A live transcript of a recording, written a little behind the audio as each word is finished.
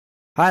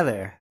Hi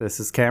there, this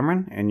is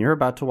Cameron, and you're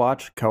about to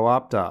watch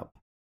Co-opt Up.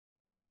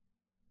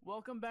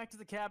 Welcome back to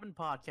the Cabin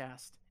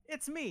Podcast.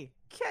 It's me,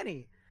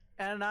 Kenny,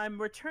 and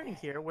I'm returning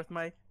here with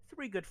my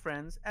three good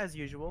friends, as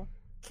usual,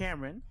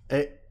 Cameron,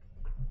 Hey,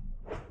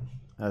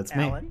 that's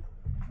me. Alan,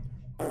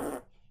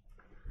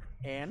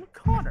 and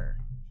Connor.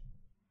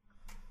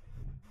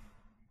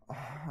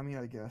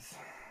 I guess.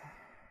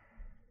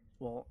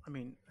 Well,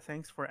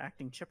 thanks for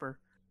acting chipper.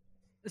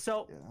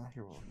 So, Yeah,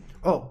 you're welcome.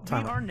 Oh,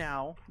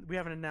 time. we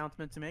have an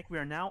announcement to make. We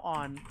are now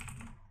on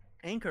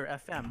Anchor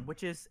FM,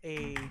 which is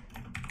a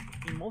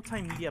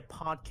multimedia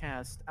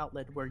podcast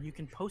outlet where you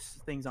can post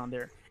things on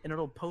there, and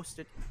it'll post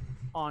it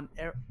on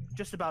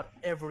just about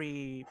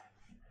every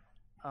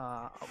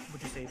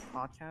would you say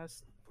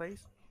podcast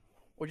place,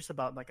 or just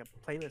about like a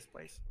playlist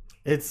place?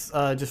 It's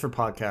just for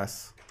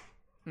podcasts,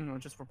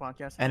 Just for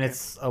podcasts. and Okay.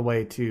 it's a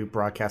way to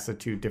broadcast it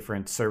to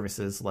different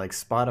services like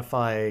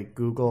Spotify,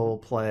 Google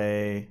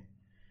Play,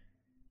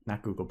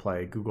 not Google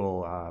Play,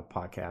 Google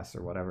Podcasts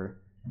or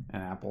whatever,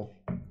 and Apple.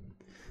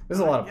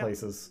 There's a lot of Yep.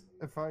 places.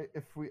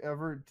 If we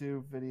ever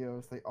do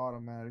videos, they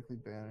automatically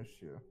banish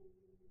you.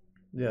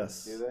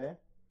 Yes, Do they?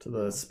 to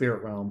the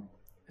spirit realm.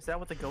 Is that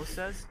what the ghost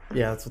says?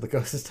 Yeah, that's what the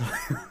ghost is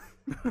talking.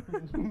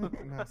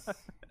 Yes.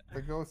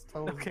 The ghost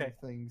tells Okay.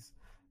 me things,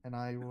 and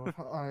I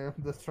am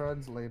the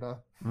translator.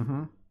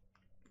 Mm-hmm.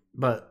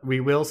 But we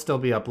will still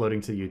be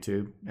uploading to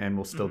YouTube, and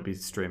we'll still Mhm. be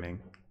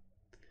streaming.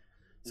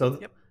 So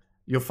Yep.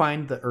 you'll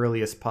find the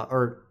earliest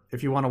or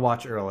if you want to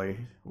watch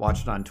early,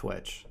 watch it on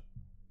Twitch.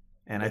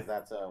 And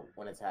That's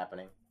when it's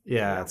happening.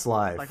 yeah, it's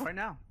live. Like right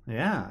now.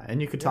 Yeah,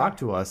 and you could Yeah. talk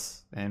to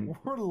us, and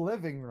We're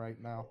living right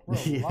now. We're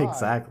yeah, alive.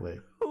 exactly.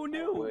 Who I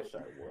knew? wish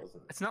I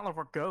wasn't. It's not like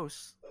we're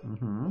ghosts.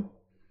 Mm-hmm.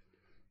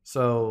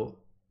 So,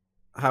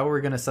 how are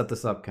we gonna set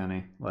this up,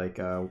 Kenny? Like,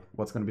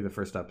 what's gonna be the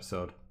first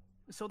episode?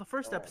 So the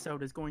first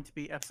episode is going to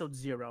be episode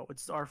 0.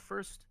 It's our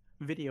first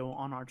video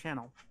on our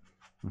channel.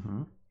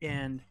 Mm-hmm.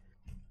 And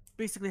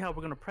basically how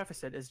we're going to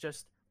preface it is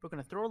just we're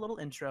going to throw a little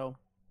intro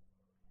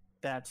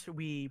that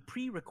we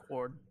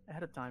pre-record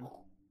ahead of time,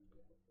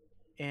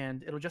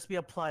 and it'll just be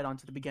applied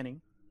onto the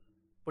beginning.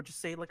 We'll just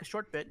say like a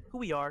short bit, who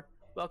we are,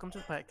 welcome to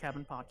the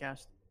Cabin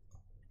Podcast.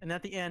 And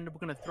at the end, we're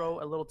going to throw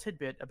a little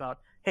tidbit about,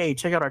 hey,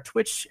 check out our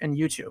Twitch and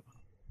YouTube.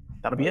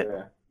 That'll be it.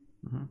 Okay.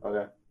 Mm-hmm.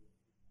 Okay.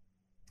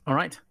 All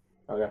right.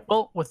 Okay.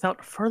 Well,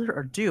 without further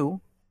ado,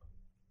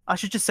 I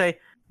should just say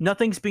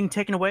nothing's being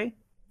taken away.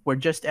 We're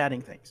just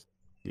adding things.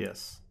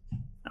 Yes.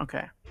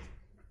 Okay.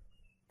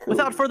 Cool.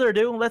 Without further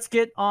ado, let's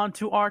get on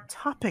to our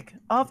topic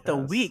of the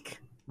Yes. week.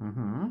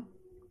 Mm-hmm.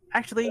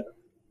 Actually,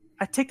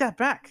 I take that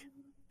back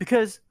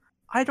because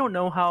I don't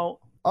know how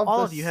Of all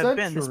the of you have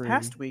been this century.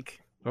 past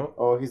week.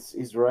 Oh,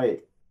 he's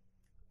right.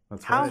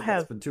 That's How right.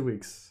 have- It's been 2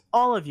 weeks.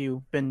 All of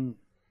you been,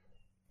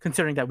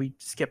 considering that we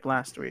skipped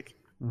last week.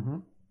 Mm-hmm.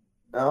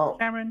 No.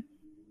 Cameron,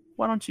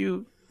 why don't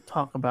you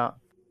talk about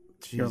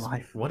your Jeez,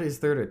 life? what is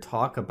there to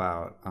talk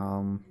about?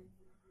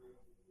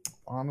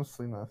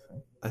 Honestly,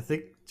 nothing. I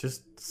think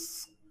just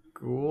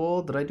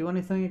school. Did I do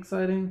anything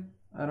exciting?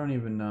 I don't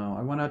even know.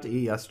 I went out to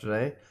eat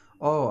yesterday.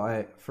 Oh,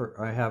 I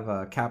have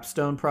a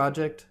capstone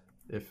project.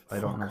 If I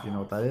don't know if you know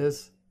what that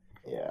is.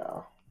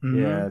 Yeah.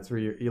 Yeah, it's where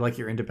you like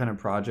your independent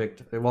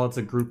project. Well, it's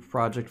a group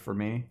project for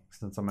me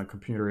since I'm a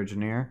computer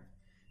engineer,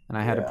 and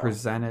I had to Yeah.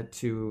 present it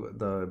to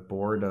the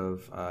board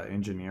of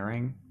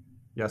engineering.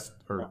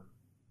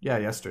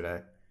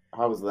 Yesterday.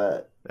 How was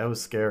that? That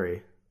was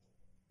scary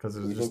because it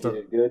was You just think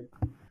you did good?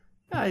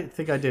 I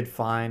think I did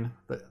fine,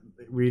 but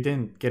we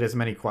didn't get as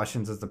many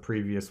questions as the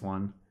previous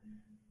one.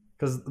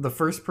 Because the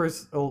first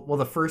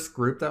the first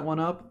group that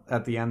went up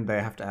at the end,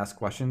 they have to ask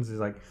questions. He's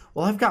like,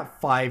 "Well, I've got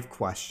 5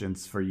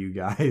 questions for you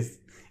guys,"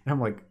 and I'm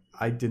like,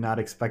 "I did not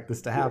expect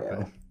this to happen."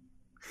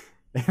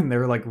 Yeah. And they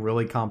were like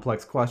really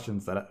complex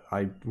questions that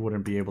I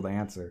wouldn't be able to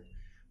answer.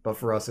 But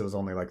for us, it was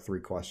only like 3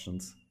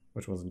 questions,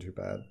 which wasn't too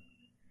bad.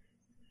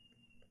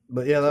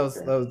 But yeah,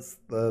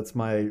 that's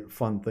my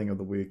fun thing of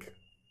the week.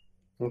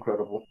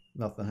 Incredible.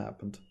 Nothing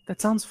happened.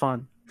 That sounds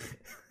fun.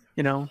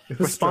 You know, It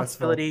was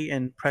responsibility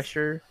and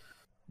pressure.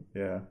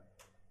 Yeah.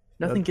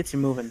 Nothing gets you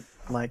moving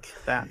like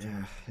that.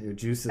 Yeah, your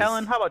juices.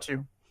 Alan, how about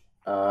you?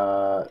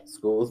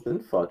 School's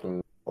been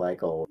fucking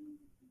like old.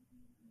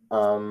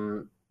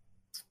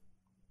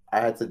 I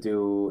had to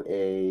do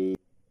I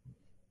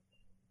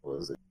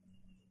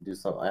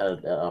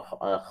had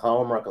a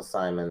homework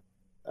assignment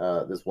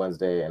this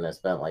Wednesday, and I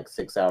spent like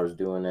 6 hours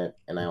doing it,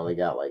 and I only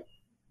got like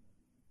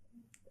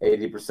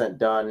 80%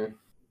 done.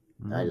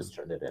 I just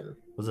turned it in.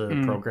 Was it a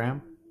Mm.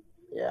 program?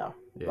 Yeah.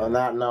 Yeah.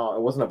 No,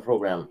 it wasn't a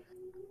program.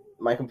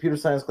 My computer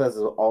science class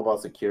is all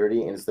about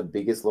security, and it's the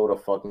biggest load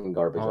of fucking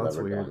garbage Oh, I've that's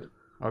ever weird. done.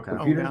 Okay.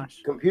 Oh,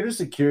 gosh. Computer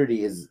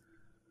security is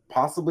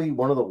possibly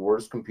one of the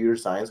worst computer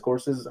science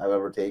courses I've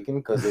ever taken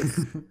because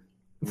it's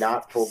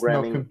not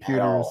programming no at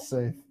computer all. is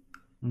safe.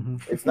 Mm-hmm.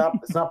 It's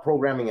not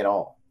programming at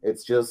all.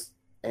 It's just,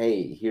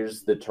 hey,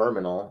 here's the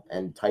terminal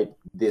and type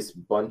this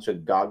bunch of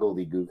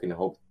gobbledygook and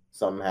hope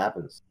something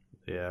happens.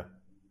 Yeah.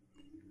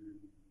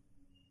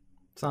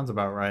 Sounds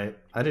about right.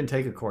 I didn't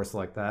take a course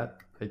like that.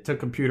 I took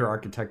computer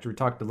architecture. We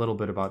talked a little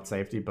bit about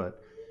safety,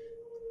 but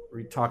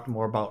we talked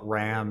more about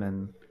RAM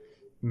and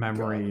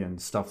memory and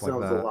stuff like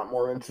Sounds that. a lot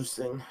more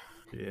interesting.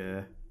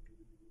 Yeah.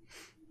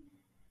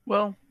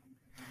 Well,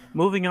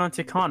 moving on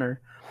to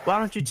Connor, why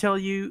don't you tell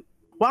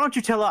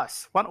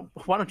us? Why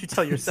don't you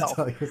tell yourself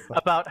Tell yourself.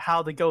 about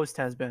how the ghost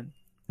has been?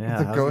 Yeah,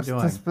 The how's ghost it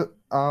doing? has been,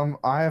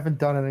 I haven't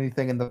done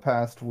anything in the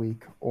past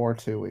week or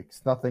 2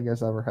 weeks. Nothing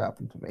has ever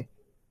happened to me.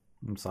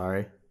 I'm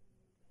sorry.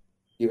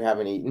 You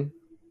haven't eaten?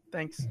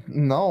 Thanks.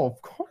 No,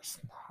 of course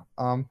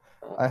not.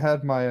 I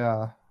had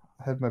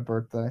my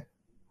birthday.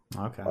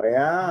 Okay. Oh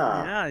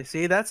yeah. Yeah,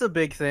 see, that's a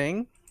big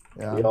thing.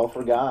 Yeah, We all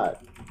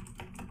forgot.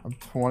 I'm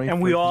 20.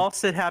 And we all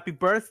said happy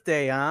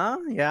birthday, huh?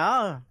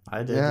 Yeah.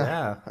 I did,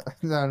 Yeah. yeah.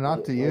 No,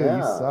 not to you. You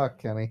Yeah. suck,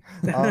 Kenny.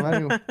 Anyway,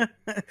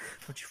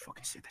 Don't you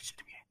fucking say that shit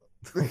to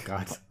me. Oh,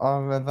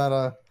 God. and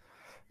then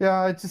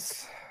yeah, I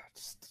just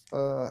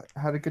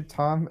had a good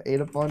time,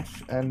 ate a bunch,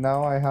 and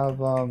now I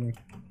have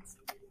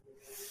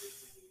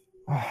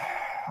I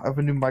have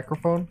a new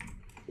microphone,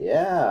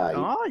 Yeah.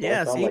 Oh, don't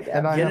yeah, sound see, like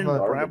and I getting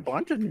have a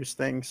bunch of new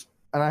things.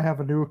 and I have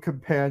a new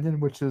companion,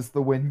 which is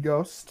the Wind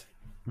Ghost.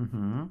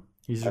 Mm-hmm.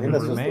 He's I your think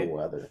that's just the roommate?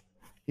 weather.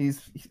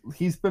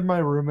 He's been my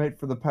roommate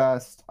for the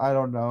past, I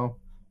don't know,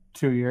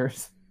 2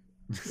 years.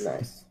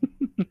 Nice.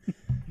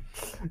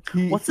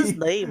 What's his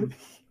name?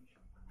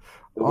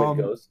 The Wind Um,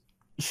 Ghost.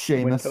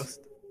 Wind Seamus. Ghost.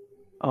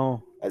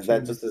 Oh, Is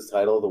that just his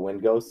title, The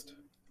Wind Ghost?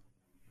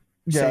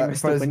 Yeah,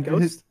 Seamus but the his, Wind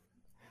his, Ghost.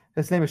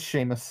 his name is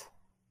Seamus.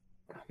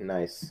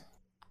 Nice.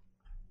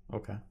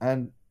 Okay.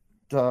 And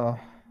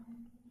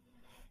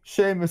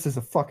Seamus is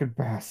a fucking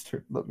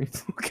bastard. Let me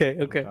Okay,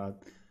 okay.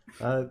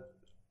 God.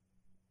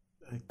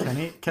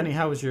 Kenny,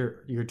 how was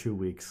your 2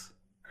 weeks?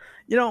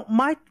 You know,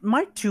 my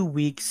 2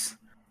 weeks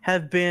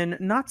have been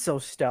not so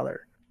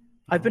stellar.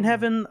 I've been Oh.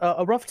 having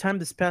a rough time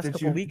this past Did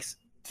couple you- weeks.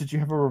 Did you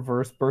have a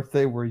reverse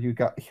birthday where you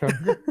got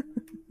younger?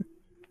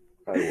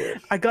 I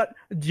wish.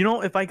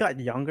 If I got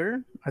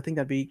younger, I think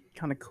that'd be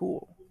kind of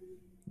cool.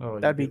 Oh,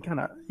 That'd be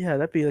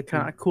that'd be the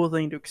kind of cool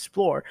thing to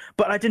explore.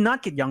 But I did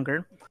not get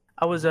younger.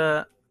 I was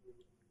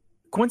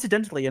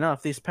coincidentally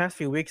enough, these past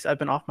few weeks I've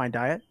been off my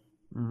diet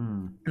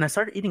Mm. and I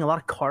started eating a lot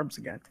of carbs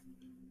again.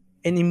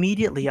 And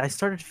immediately I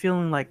started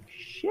feeling like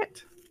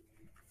shit.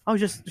 I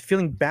was just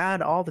feeling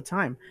bad all the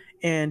time.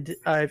 And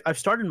I've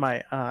started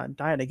my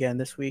diet again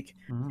this week,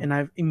 Mm. and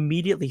I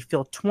immediately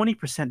feel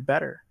 20%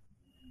 better.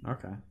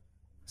 Okay.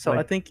 So I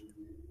Like- think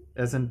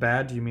As in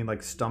bad, do you mean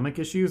like stomach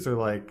issues or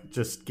like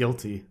just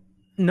guilty?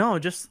 no,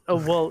 just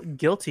well,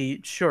 guilty,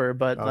 sure,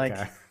 but like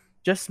Okay.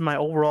 just my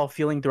overall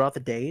feeling throughout the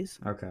days.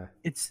 Okay.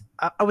 It's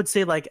I would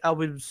say like I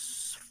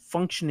was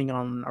functioning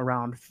on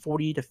around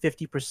 40 to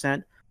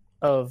 50%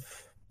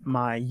 of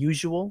my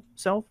usual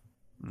self.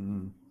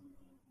 Mm.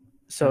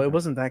 So Okay. it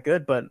wasn't that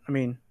good, but I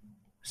mean,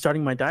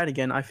 starting my diet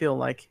again, I feel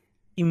like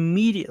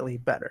immediately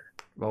better.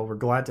 Well, we're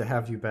glad to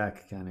have you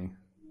back, Kenny.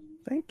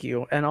 Thank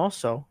you. And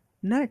also,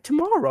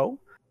 tomorrow,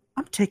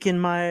 I'm taking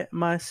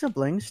my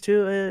siblings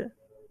to a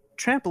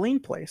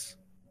trampoline place.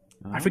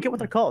 I forget what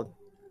they're called.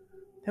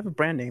 They have a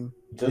brand name.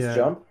 Just Yeah.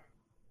 jump?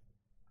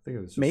 I think it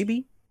was just,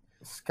 Maybe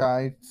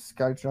Sky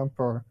jump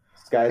or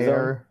Sky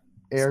Zone?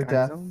 air Sky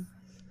death. Zone?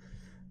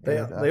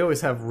 They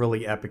always have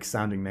really epic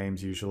sounding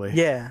names usually.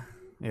 Yeah,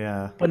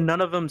 Yeah. but none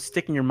of them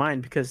stick in your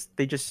mind because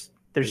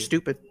they're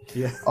stupid.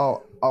 Yeah.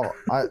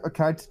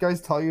 Can I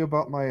guys tell you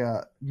about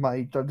my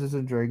my Dungeons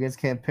and Dragons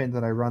campaign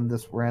that I ran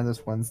this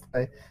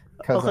Wednesday?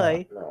 'Cause,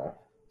 Okay. No.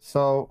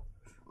 So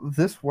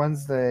this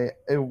Wednesday,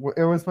 it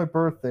was my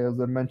birthday, as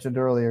I mentioned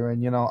earlier,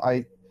 and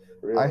I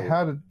Really?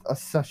 had a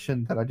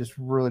session that I just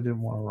really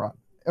didn't want to run.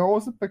 It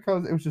wasn't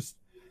because it was just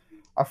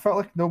I felt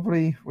like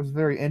nobody was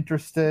very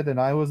interested, and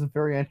I wasn't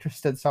very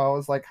interested. So I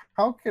was like,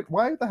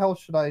 why the hell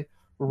should I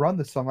run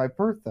this on my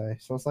birthday?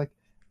 So it's like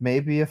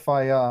maybe if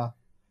I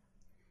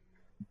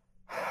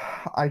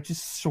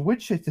just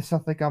switch it to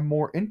something I'm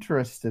more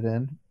interested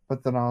in.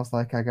 But then I was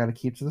like, I got to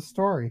keep to the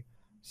story.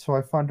 So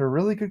I found a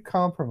really good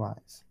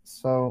compromise.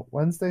 So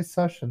Wednesday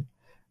session,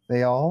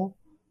 they all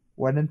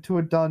went into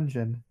a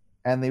dungeon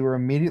and they were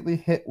immediately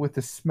hit with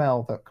a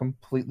smell that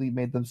completely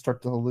made them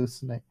start to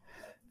hallucinate.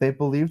 They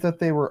believed that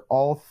they were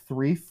all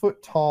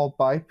 3-foot tall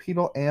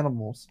bipedal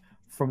animals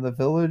from the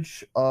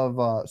village of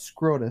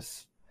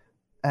Scrotus.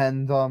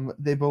 And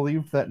they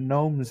believed that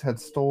gnomes had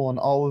stolen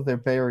all of their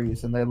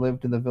berries and they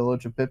lived in the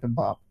village of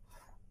Bibimbop.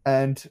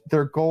 And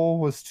their goal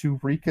was to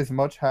wreak as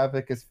much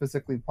havoc as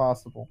physically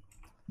possible.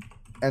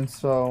 And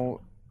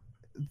so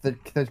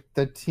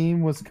the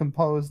team was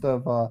composed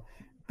of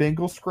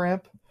Bingle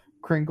Scramp,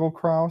 Kringle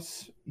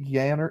Kraus,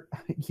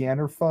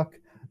 Yannerfuck,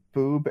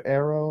 Boob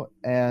Arrow,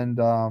 and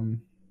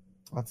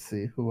let's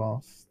see, who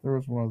else? There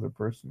was one other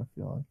person, I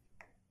feel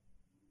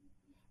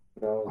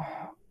No. like.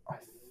 I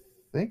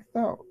think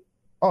that...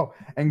 Oh,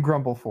 and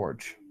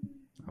Grumbleforge.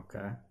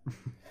 Okay.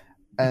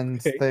 And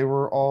Okay. they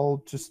were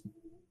all just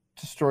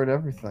destroyed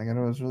everything, and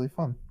it was really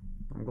fun.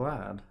 I'm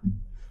glad.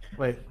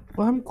 Wait,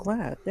 Well, I'm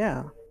glad.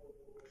 Yeah.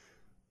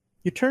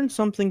 You turn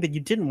something that you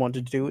didn't want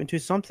to do into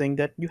something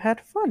that you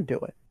had fun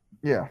doing.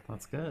 Yeah.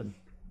 That's good.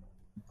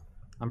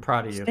 I'm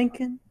proud of you.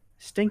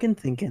 Stinking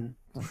thinking.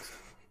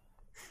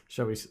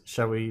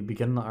 Shall we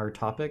begin our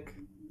topic?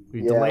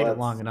 We Yeah, delayed it let's-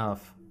 long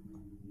enough.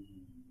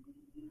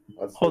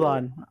 Let's Hold do it.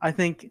 on. I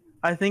think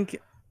our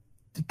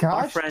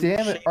Gosh friend damn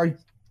it! has are you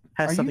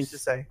something to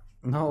s- say.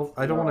 No,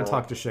 I don't want No. to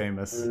talk to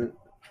Seamus. Mm,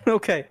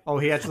 Okay. Oh,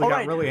 he actually All got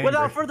right. really angry.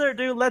 Without further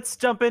ado, let's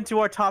jump into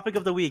our topic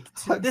of the week.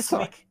 I'm This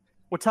sorry. week,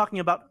 we're talking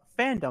about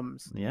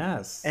fandoms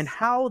Yes. and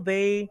how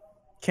they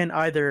can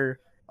either,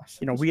 I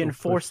should just go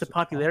reinforce push the the-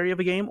 popularity of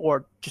a game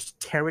or just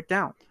tear it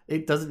down.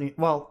 It doesn't.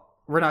 Well,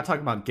 we're not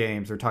talking about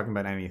games. We're talking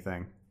about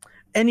anything.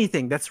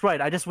 Anything. That's right.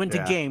 I just went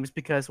Yeah. to games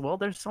because, well,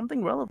 there's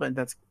something relevant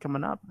that's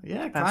coming up.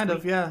 Yeah, Past kind of.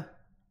 week. Yeah,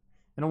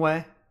 in a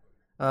way.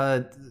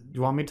 Do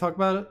you want me to talk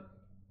about it?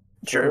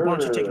 Sure. Why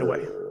don't you take it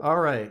away? sure. All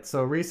right.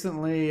 So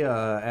recently,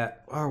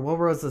 what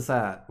was this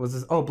at? Was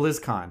this? Oh,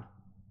 BlizzCon.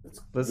 You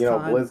know,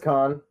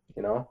 BlizzCon.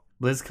 You know.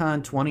 BlizzCon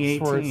It's where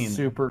 2018. it's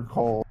super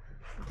cold.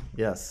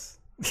 Yes.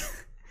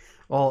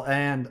 Well,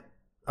 and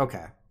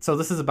okay. So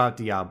this is about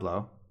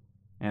Diablo,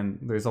 and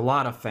there's a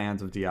lot of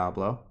fans of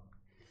Diablo.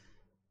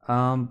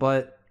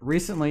 But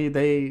recently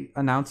they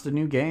announced a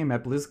new game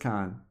at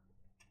BlizzCon.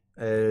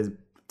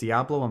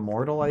 Diablo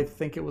Immortal, I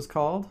think it was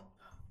called.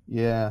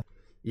 Yeah.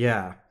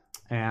 Yeah.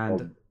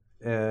 And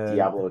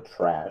Diablo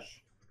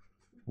trash.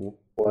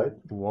 What?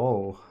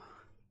 Whoa.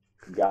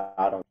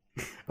 Got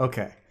him.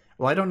 Okay.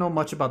 Well, I don't know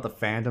much about the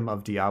fandom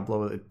of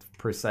Diablo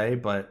per se,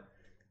 but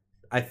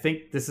I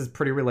think this is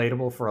pretty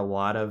relatable for a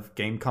lot of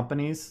game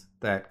companies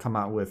that come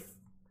out with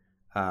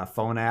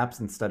phone apps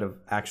instead of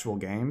actual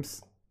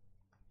games.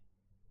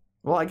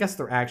 Well, I guess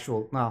they're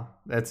actual. No,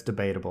 that's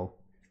debatable.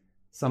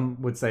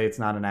 Some would say it's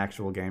not an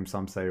actual game.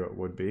 Some say it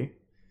would be.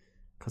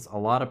 Because a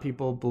lot of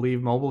people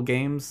believe mobile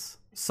games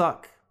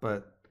suck,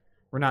 but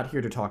we're not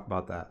here to talk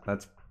about that.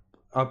 That's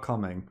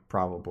upcoming,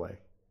 probably.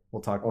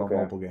 We'll talk about Okay.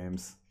 mobile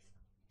games.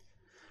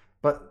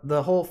 But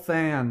the whole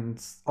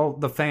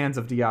the fans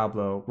of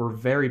Diablo were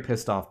very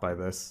pissed off by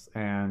this,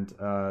 and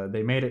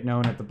they made it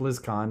known at the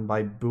BlizzCon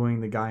by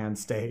booing the guy on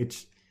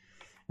stage.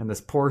 And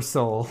this poor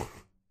soul,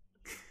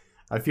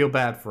 I feel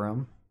bad for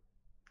him,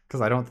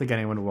 because I don't think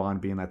anyone would want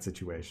to be in that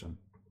situation.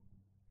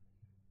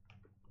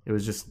 It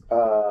was just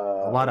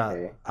a lot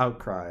of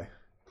outcry.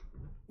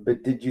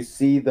 But did you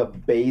see the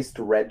based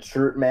red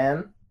shirt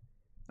man?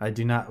 I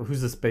do not.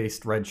 Who's this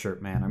based red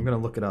shirt man? I'm gonna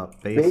look it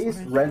up. Based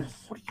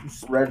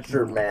red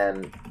shirt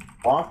man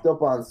walked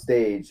up on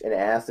stage and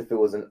asked if it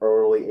was an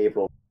early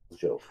April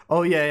joke.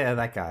 Oh yeah,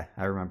 that guy.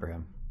 I remember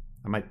him.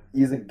 I might.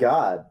 He's a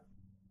god.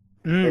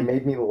 It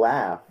made me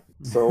laugh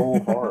so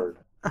hard.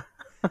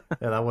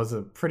 Yeah, that was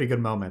a pretty good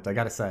moment, I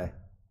gotta say.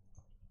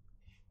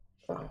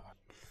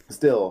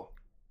 Still,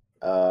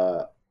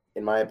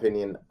 in my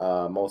opinion,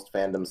 most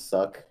fandoms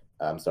suck.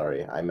 I'm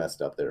sorry, I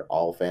messed up there.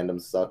 All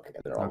fandoms suck, and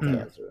they're all Okay.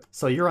 cancer.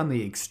 So you're on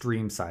the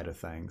extreme side of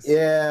things.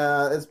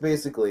 Yeah, it's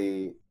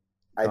basically.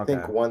 I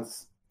think Okay.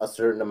 once a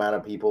certain amount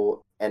of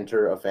people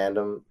enter a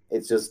fandom,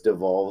 it just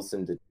devolves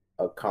into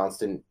a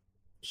constant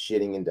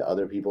shitting into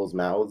other people's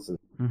mouths and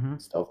Mm-hmm.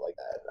 stuff like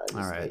that. I just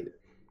Alright. hate it.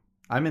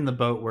 I'm in the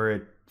boat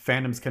where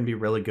fandoms can be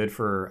really good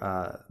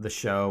for the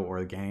show or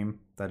the game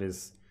that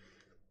is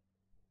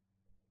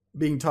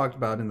being talked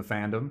about in the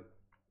fandom.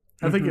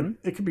 I think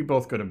it could be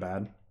both good and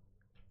bad.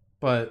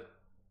 But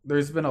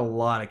there's been a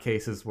lot of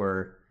cases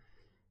where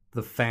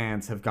the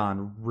fans have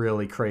gone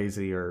really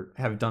crazy or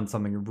have done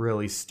something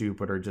really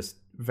stupid or just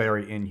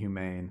very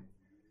inhumane.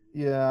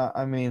 Yeah,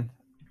 I mean,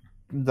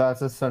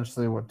 that's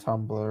essentially what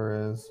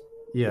Tumblr is.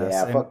 Yes,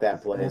 Yeah, and fuck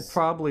that we'll place.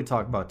 probably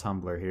talk about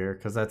Tumblr here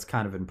because that's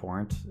kind of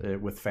important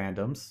with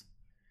fandoms.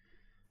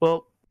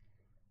 Well,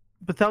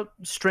 without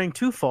straying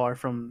too far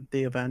from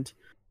the event,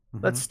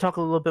 Mhm. let's talk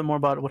a little bit more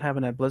about what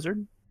happened at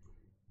Blizzard.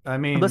 I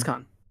mean,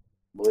 BlizzCon.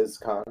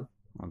 BlizzCon.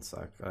 one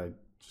sec. I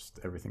just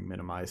everything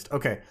minimized.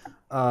 Okay.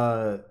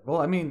 Well,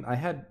 I mean,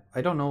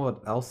 I don't know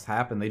what else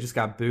happened. They just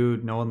got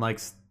booed. No one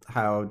likes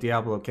how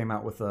Diablo came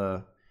out with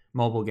a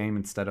mobile game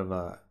instead of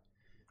a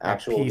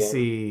Actual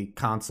PC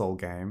console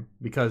game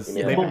because You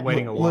mean they've like- been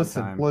waiting a long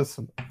listen, time.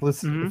 Listen.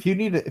 Mhm.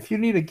 If you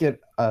need to get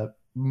a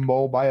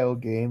mobile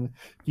game,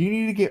 you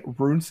need to get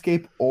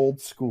RuneScape old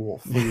school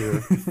for your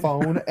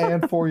phone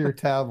and for your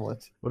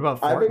tablet. What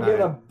about I've been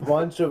getting a Fortnite?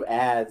 bunch of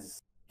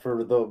ads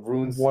for the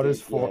RuneScape What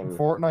is game.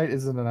 Fortnite?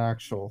 Isn't an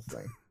actual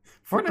thing.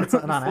 Fortnite's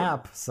not an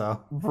app,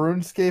 so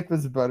RuneScape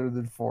is better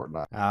than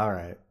Fortnite. all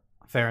right,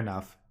 fair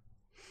enough.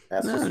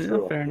 That's No, just yeah,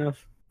 true. fair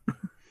enough.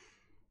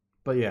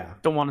 But yeah,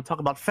 Don't want to talk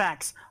about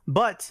facts,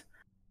 but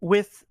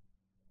with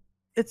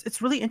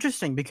it's really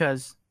interesting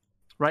because,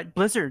 right,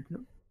 Blizzard,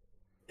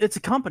 it's a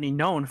company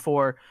known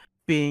for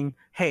being,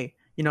 hey,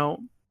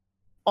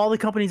 all the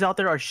companies out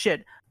there are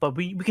shit, but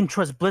we can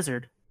trust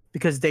Blizzard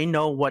because they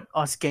know what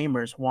us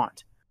gamers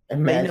want.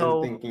 Imagine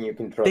know- thinking you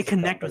can trust. They a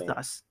connect with company.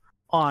 us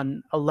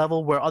on a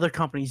level where other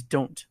companies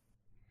don't.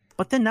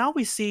 But then now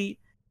we see,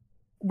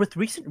 with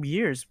recent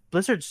years,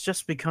 Blizzard's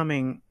just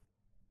becoming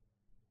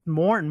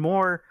more and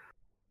more,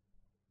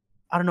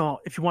 I don't know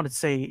if you want to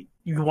say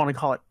you want to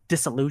call it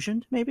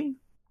disillusioned, maybe,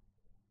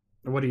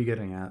 What are you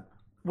getting at?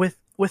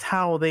 with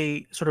how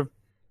they sort of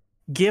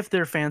give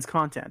their fans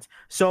content.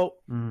 So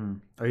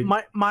Are you,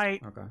 my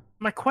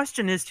okay.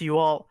 question is to you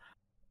all: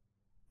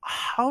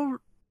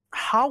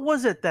 how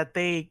was it that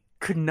they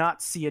could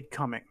not see it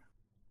coming?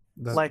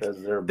 That- Like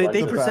Because they're they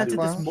The presented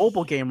this backlash?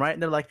 mobile game, right?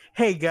 And they're like,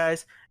 "Hey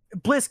guys,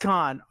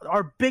 BlizzCon,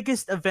 our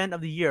biggest event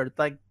of the year,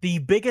 like the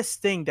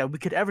biggest thing that we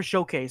could ever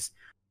showcase,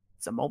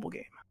 it's a mobile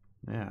game."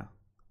 yeah.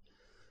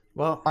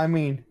 Well, I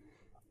mean,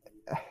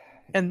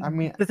 And I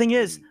mean, the thing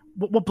is,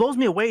 what blows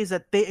me away is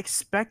that they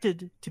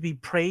expected to be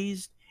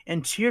praised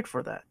and cheered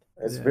for that.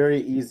 It's Yeah.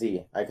 very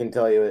easy. I can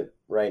tell you it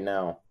right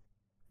now.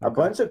 A Okay.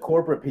 bunch of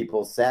corporate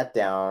people sat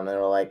down and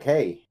were like,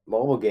 "Hey,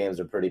 mobile games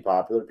are pretty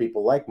popular.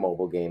 People like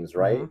mobile games,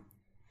 right?"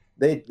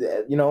 They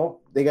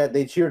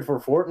they cheered for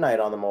Fortnite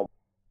on the mobile.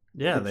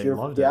 yeah, they cheered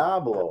for loved it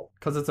Diablo.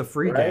 because it's a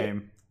free Right?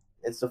 game.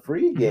 It's a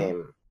free Mhm.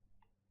 game.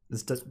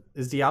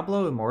 Is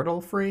Diablo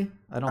Immortal free?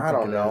 I don't I think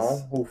don't it know.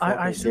 is. Who I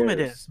fucking assume it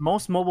cares? is.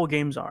 Most mobile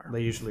games are.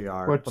 They usually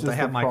are, Which but is they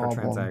have the problem.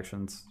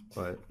 microtransactions.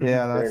 But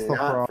yeah, that's They're the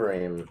not problem.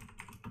 free.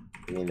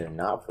 I mean, they're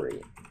not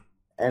free.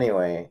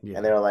 Anyway, Yeah.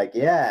 and they're like,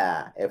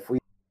 "Yeah, if we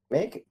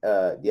make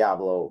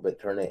Diablo but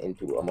turn it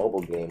into a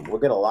mobile game, we'll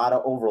get a lot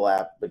of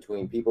overlap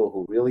between people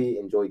who really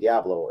enjoy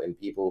Diablo and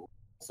people who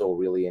also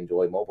really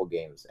enjoy mobile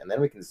games, and then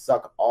we can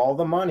suck all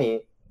the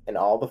money and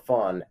all the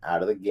fun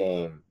out of the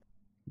game."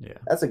 yeah,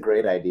 That's a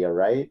great idea,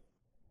 right?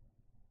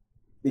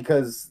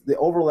 Because the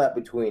overlap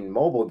between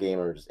mobile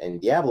gamers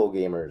and Diablo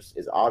gamers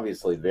is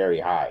obviously very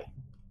high.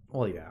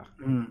 well, yeah.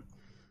 Mm.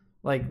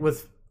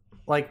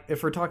 Like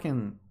if we're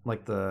talking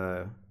like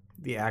the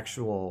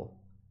actual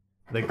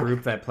the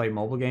group that play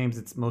mobile games,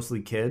 it's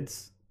mostly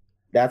kids.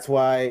 That's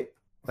why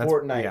That's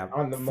Fortnite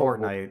on the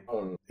Fortnite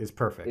mobile phone is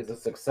perfect. is a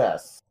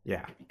success.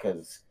 Yeah.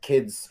 Because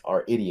kids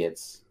are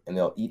idiots and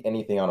they'll eat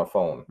anything on a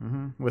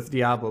phone. With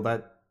Diablo,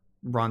 that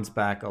runs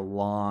back a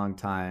long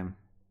time,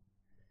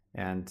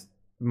 and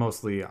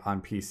mostly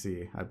on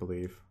PC, I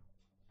believe,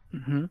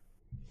 Mm-hmm.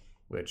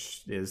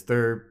 which is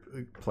their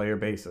player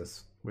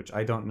basis. Which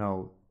I don't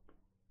know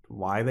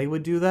why they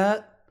would do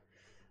that.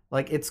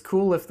 Like, it's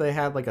cool if they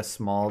had like a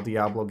small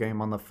Diablo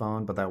game on the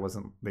phone, but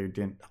they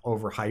didn't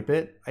overhype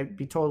it. I'd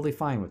be totally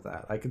fine with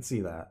that. I could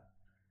see that.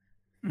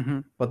 Mm-hmm.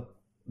 But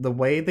the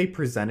way they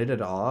presented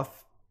it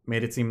off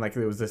made it seem like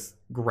it was this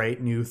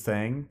great new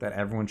thing that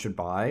everyone should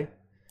buy.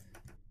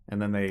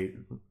 And then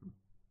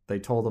they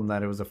told them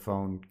that it was a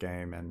phone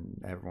game,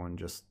 and everyone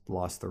just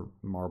lost their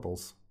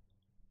marbles.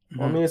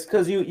 Well, I mean, it's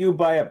because you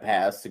buy a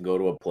pass to go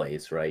to a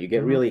place, right? You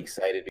get really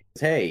excited because,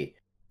 hey,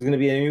 there's going to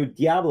be a new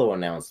Diablo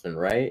announcement,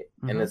 right?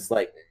 And it's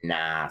like,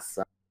 nah,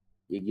 son,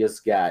 you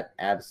just got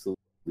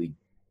absolutely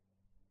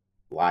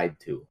lied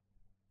to.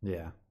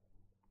 Yeah.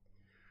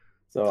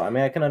 So, I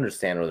mean, I can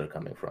understand where they're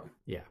coming from.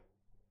 Yeah.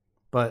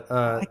 But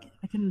I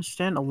can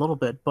understand a little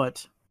bit,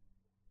 but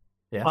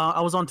yeah.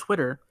 I was on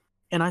Twitter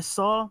and I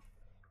saw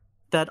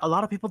that a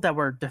lot of people that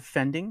were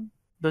defending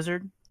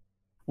Blizzard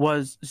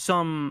was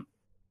some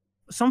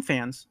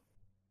fans,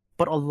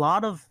 but a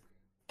lot of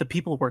the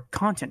people were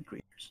content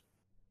creators.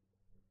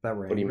 That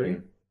were What do you angry?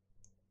 mean?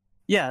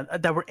 Yeah,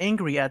 that were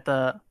angry at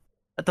the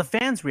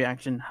fans'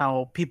 reaction,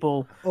 how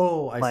people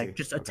I see.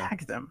 just Okay.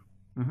 attacked them.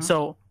 Mhm.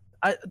 So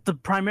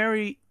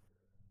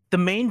the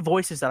main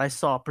voices that I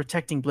saw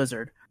protecting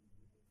Blizzard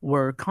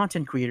were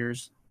content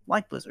creators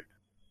like Blizzard.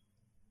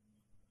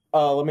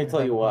 Let me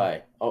tell you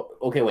why. Oh,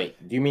 okay,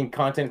 wait. Do you mean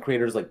content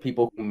creators like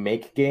people who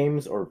make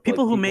games or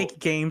People like who make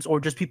games, or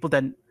just people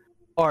that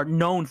are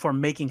known for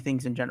making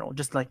things in general,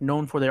 just like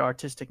known for their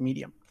artistic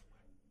medium.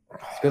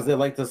 Because they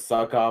like to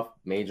suck off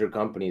major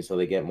companies so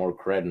they get more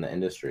cred in the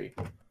industry.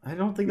 I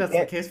don't think that's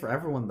the case for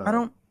everyone, though.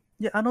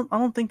 I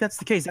don't think that's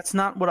the case. That's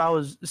not what I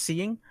was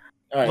seeing.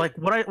 All right. Like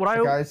what I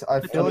Guys, I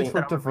the feel like tweets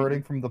we're that I was reading.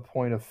 diverting from the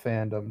point of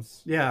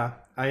fandoms. Yeah,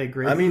 I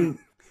agree. I mean,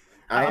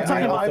 I'm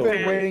talking about I've the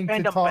been waiting to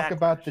fandom talk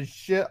about backlash. the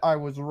shit I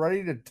was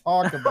ready to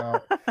talk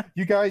about.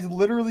 You guys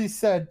literally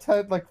said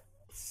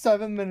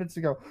 7 minutes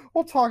ago,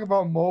 we'll talk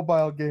about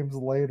mobile games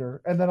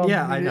later, and then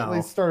Yeah, I immediately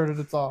know. started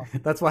to talk.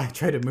 That's why I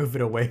try to move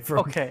it away from.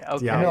 Okay.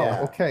 Diablo. No,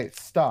 Yeah. okay,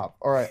 stop.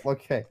 All right,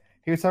 okay.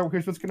 Here's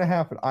what's gonna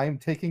happen. I am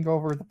taking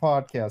over the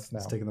podcast now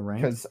It's taking the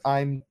reins. because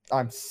I'm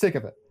sick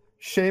of it.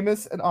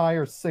 Seamus and I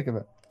are sick of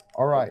it.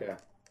 All right, okay.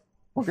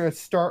 we're gonna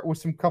start with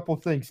some couple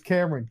things.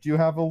 Cameron, do you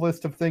have a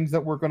list of things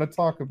that we're gonna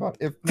talk about?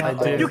 If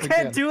not, I do. You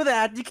can't do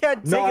that. You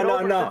can't take it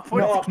over. No,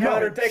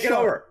 Connor, take it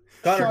over.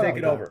 Connor, take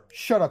it over.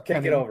 Shut up, Take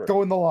it Cameron. over.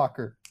 Go in the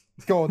locker.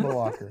 Go in the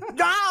locker.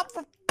 Ah!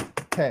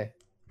 Okay,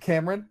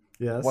 Cameron,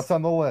 Yes. what's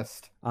on the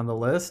list? On the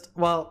list?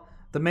 Well,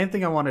 the main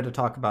thing I wanted to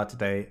talk about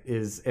today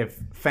is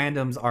if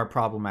fandoms are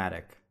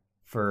problematic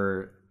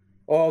for.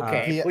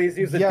 Okay, please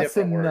use a yes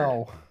different and word.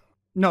 no.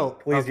 No,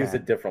 Please okay. use a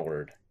different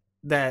word.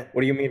 That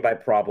What do you mean by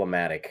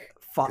problematic?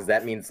 Because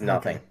that means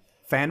nothing. Okay.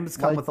 Fandoms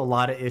come Like- with a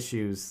lot of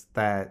issues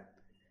that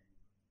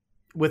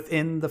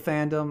within the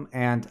fandom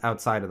and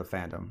outside of the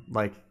fandom.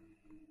 Like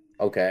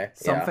Okay.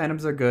 some yeah.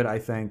 fandoms are good, I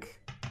think,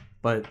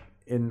 but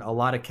in a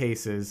lot of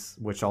cases,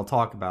 which I'll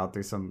talk about,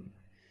 there's some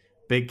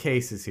big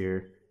cases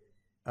here,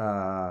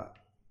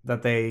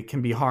 that they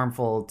can be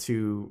harmful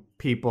to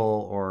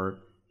people or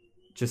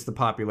just the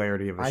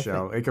popularity of a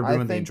show. It could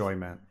ruin the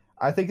enjoyment.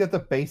 I think that the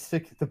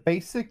basic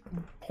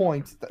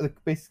point, the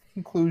basic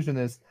conclusion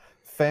is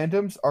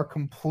fandoms are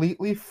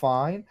completely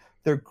fine.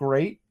 They're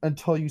great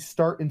until you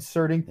start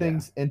inserting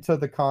things into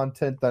the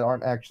content that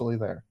aren't actually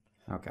there.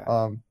 Okay.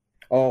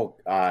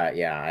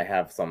 Yeah, I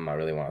have something I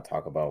really want to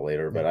talk about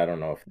later, but I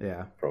don't know if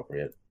it's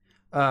appropriate.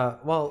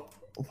 Well,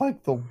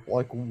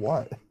 like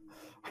what?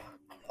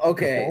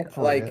 Okay,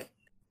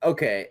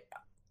 okay.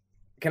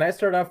 Can I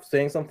start off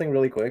saying something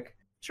really quick?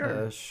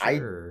 Sure. Sure. I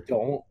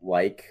don't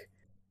like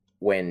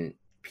when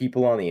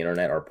people on the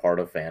internet are part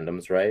of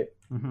fandoms, right?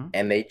 Mm-hmm.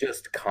 And they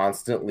just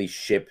constantly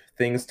ship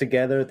things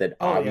together that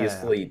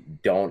obviously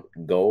don't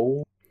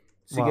go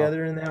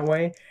together in that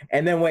way.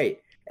 And then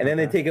then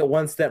they take it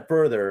one step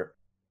further,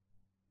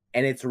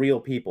 and it's real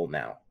people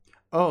now.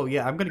 Oh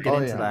yeah, I'm gonna get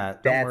into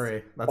that. Don't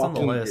worry, that's on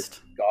the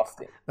list.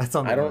 Disgusting. That's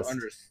on the list. I don't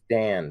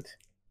understand.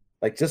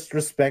 Like, just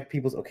respect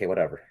people's. Okay,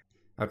 whatever.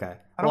 Okay.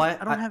 I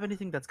don't have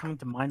anything that's coming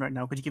to mind right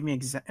now. Could you give me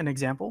an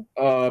example?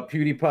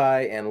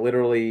 PewDiePie and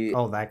literally.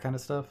 Oh, that kind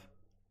of stuff.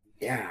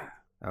 Yeah.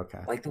 Okay.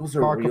 Like, those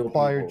are real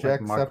people.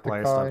 Like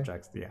Markiplier stuff,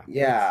 Jax. Yeah.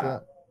 Yeah.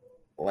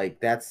 Like,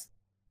 that's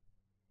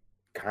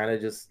kind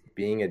of just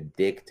being a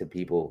dick to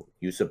people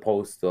you're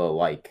supposed to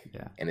like.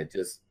 Yeah. And it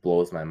just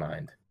blows my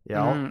mind.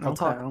 Yeah. I'll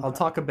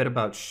talk a bit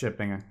about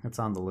shipping. It's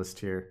on the list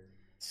here.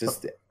 It's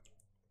just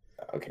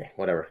okay.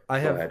 Whatever. I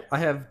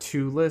have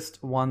two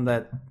lists. One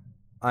that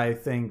I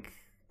think,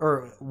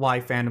 or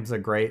why fandoms are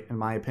great in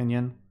my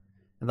opinion,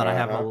 and then I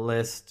have a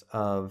list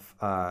of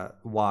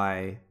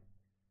why,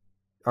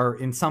 or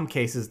in some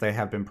cases they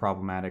have been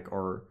problematic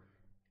or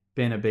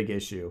been a big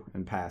issue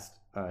in past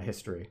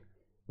history,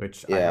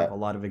 which I have a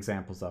lot of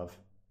examples of.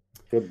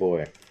 Good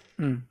boy.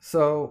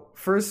 So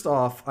first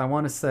off, I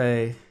want to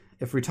say,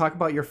 if we talk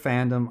about your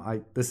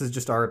fandom, this is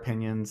just our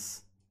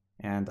opinions,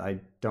 and I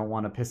don't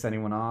want to piss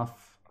anyone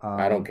off.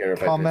 I don't care if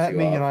come I piss at you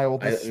me off. and I will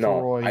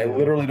destroy you. I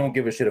literally don't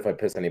give a shit if I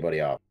piss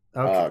anybody off.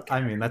 Okay,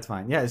 I mean that's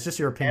fine. Yeah, it's just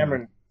your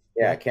opinion.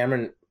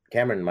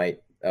 Cameron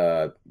might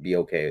be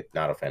okay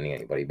not offending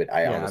anybody, but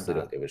I honestly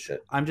don't give a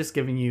shit. I'm just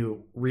giving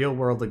you real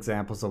world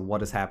examples of what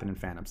has happened in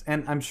fandoms,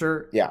 and I'm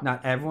sure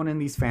not everyone in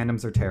these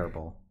fandoms are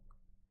terrible.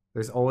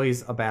 There's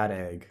always a bad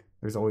egg.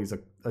 There's always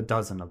a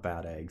dozen of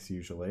bad eggs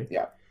usually.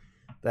 Yeah.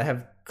 That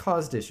have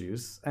caused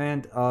issues,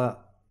 and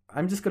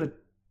I'm just gonna,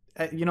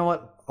 you know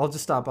what? I'll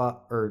just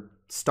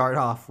start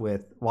off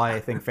with why I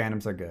think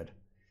fandoms are good.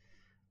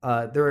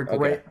 They're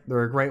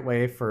a great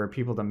way for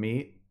people to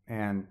meet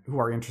and who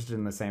are interested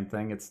in the same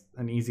thing. It's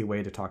an easy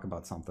way to talk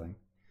about something.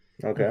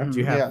 Okay. Do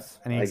you have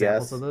any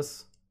examples of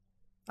this?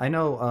 I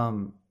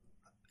know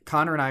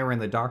Connor and I were in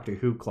the Doctor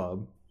Who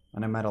club,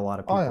 and I met a lot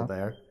of people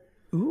there.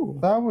 Ooh,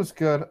 that was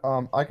good.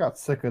 I got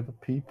sick of the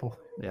people.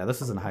 Yeah,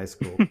 this was in high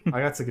school. I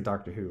got sick of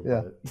Doctor Who.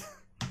 Yeah.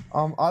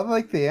 But... I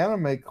like the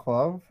anime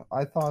club.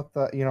 I thought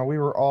that we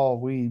were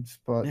all weebs,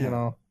 but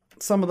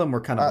some of them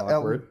were kind of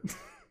awkward.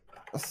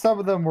 Some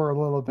of them were a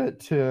little bit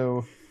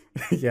too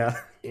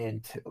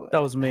into it.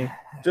 That was me.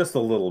 Just a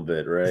little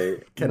bit,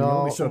 right?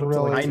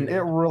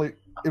 It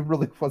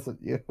really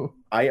wasn't you.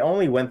 I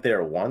only went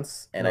there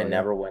once, and I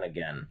never went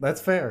again.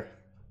 That's fair.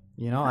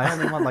 I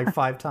only went like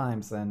 5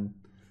 times, and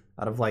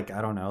out of I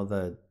don't know,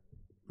 the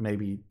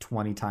maybe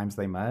 20 times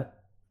they met.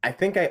 I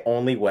think I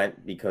only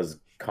went because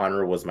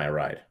Connor was my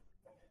ride.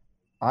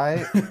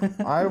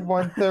 I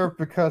went there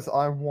because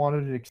I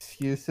wanted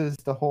excuses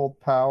to hold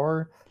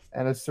power,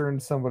 and a certain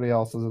somebody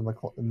else was in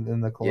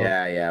the club.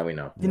 Yeah, we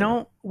know. You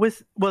know,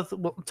 with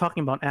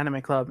talking about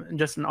anime club and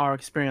just in our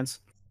experience,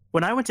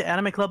 when I went to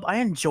anime club, I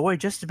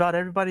enjoyed just about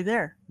everybody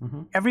there.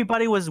 Mm-hmm.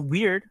 Everybody was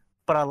weird,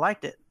 but I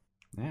liked it.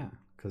 Yeah,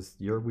 because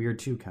you're weird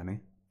too, Kenny.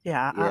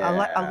 Yeah,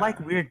 I like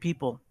weird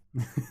people.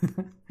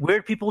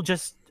 Weird people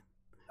just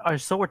are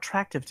so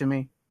attractive to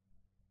me.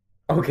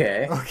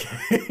 Okay.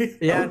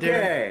 Yeah,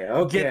 okay. Dude.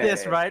 Okay. Get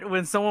this, right?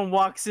 When someone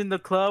walks in the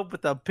club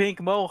with a pink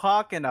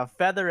mohawk and a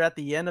feather at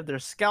the end of their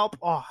scalp,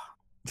 oh.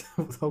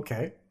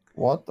 Okay.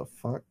 What the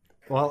fuck?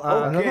 Well,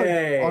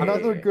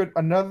 another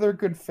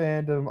good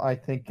fandom I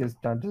think is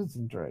Dungeons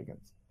and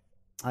Dragons.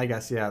 I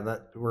guess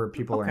where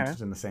people are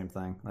interested in the same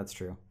thing. That's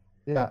true.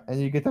 Yeah,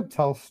 and you get to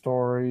tell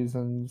stories,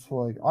 and it's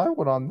like, I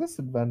went on this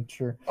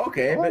adventure.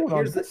 Okay, but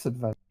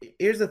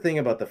here's the thing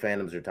about the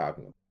fandoms you're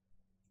talking about.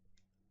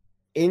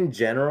 In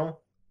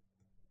general,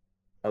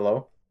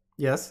 hello?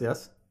 Yes. Okay.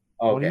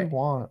 What do you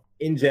want?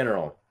 In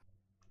general,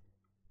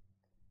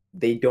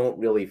 they don't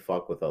really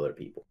fuck with other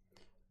people.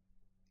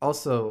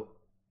 Also,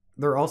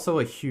 they're also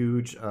a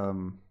huge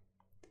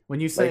when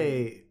you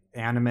say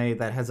anime,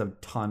 that has a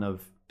ton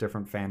of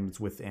different fandoms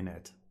within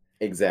it.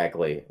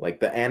 Exactly. Like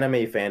the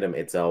anime fandom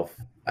itself,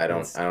 I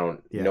don't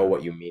know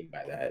what you mean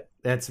by that.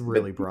 That's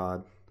really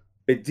broad.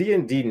 But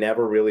D&D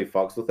never really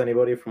fucks with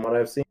anybody from what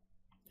I've seen.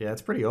 Yeah,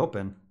 it's pretty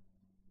open.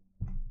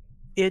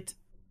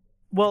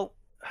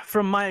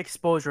 From my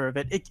exposure of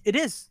it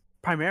is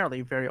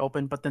primarily very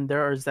open, but then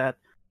there is an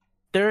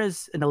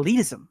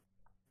elitism,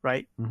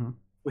 right? Mm-hmm.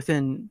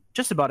 within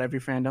just about every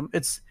fandom.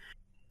 It's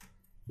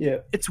Yeah.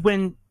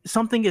 when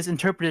something is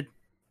interpreted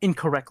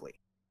incorrectly,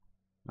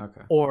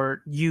 Okay.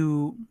 or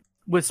you,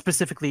 with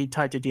specifically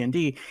tied to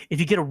D&D, if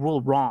you get a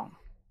rule wrong,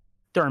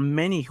 there are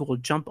many who will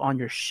jump on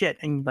your shit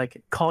and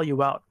like call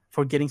you out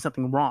for getting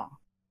something wrong.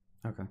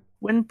 Okay.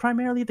 When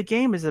primarily the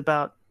game is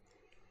about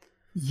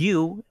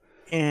you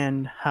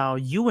and how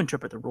you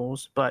interpret the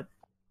rules, but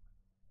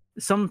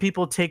some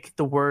people take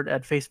the word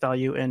at face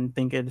value and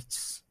think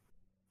it's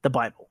the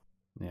Bible.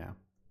 Yeah.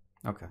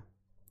 Okay.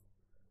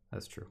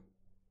 That's true.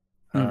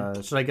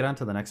 Hmm. Should I get on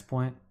to the next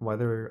point?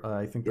 Whether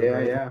I think they're Yeah,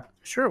 great? yeah.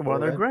 Sure, well,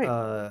 they're ahead.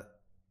 great.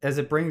 As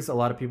it brings a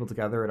lot of people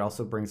together, it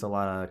also brings a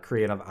lot of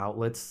creative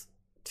outlets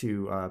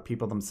to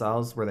people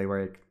themselves, where they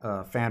write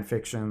fan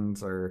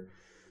fictions or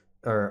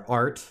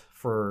art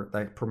for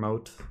like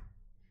promote.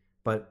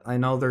 But I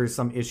know there's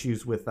some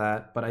issues with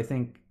that. But I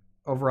think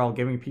overall,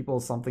 giving people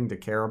something to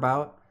care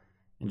about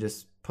and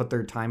just put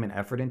their time and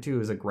effort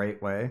into is a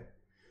great way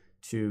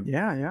to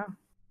Yeah.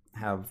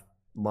 have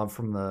love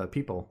from the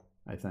people,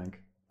 I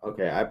think.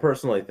 Okay, I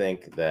personally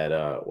think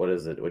that what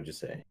is it? What'd you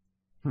say?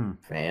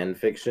 Fan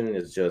fiction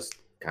is just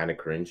kind of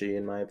cringy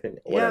in my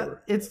opinion.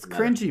 Whatever. Yeah, it's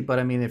cringy, but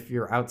I mean, if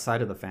you're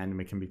outside of the fandom,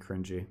 it can be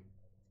cringy.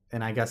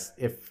 And I guess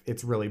if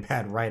it's really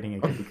bad writing,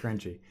 it can be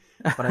cringy.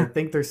 But I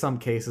think there's some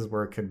cases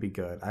where it could be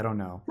good. I don't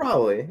know.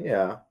 Probably,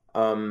 yeah.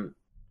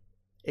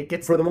 It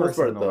gets For the the most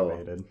person part, though.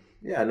 motivated.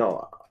 Yeah,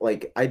 no,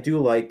 like I do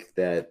like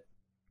that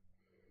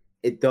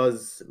it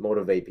does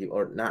motivate people,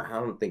 or not. I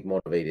don't think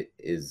motivated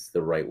is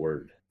the right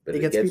word, but It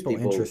gets people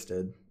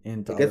interested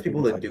in. It gets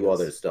people to do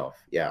other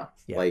stuff. Yeah.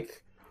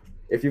 Like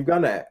if you've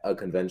gone to a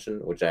convention,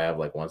 which I have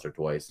like once or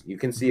twice, you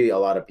can see a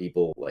lot of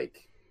people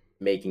like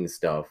making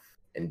stuff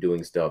and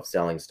doing stuff,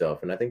 selling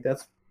stuff, and I think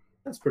that's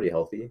pretty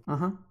healthy.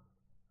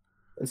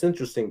 It's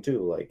interesting too,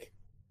 like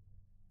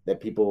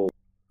that people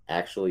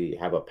actually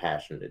have a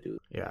passion to do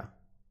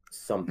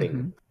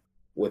something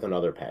with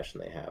another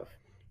passion they have.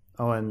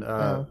 Oh, and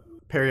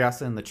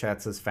Periasa in the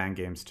chat says fan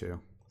games too.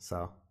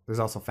 So there's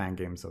also fan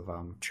games of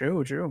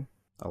True.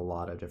 a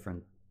lot of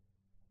different.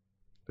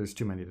 There's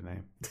too many to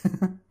name.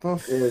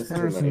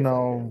 There's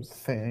no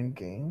fan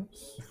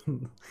games.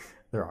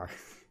 There are.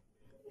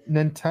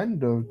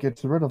 Nintendo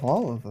gets rid of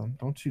all of them.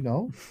 Don't you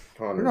know?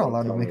 Connor, You're not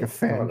allowed to make a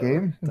fan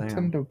game. Damn.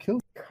 Nintendo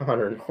killed.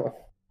 Connor,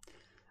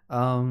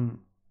 no.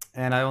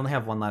 And I only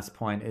have one last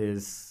point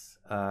is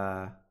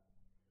that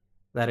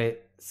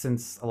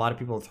since a lot of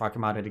people are talking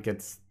about it, it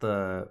gets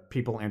the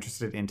people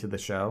interested into the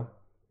show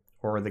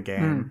or the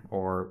game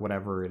or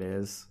whatever it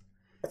is.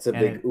 That's a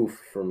big oof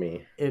for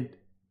me. It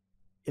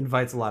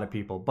invites a lot of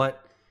people,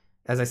 but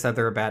as I said,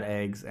 there are bad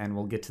eggs, and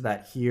we'll get to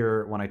that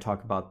here when I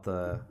talk about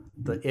the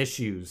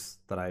issues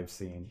that I've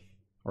seen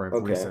or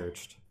I've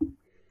researched.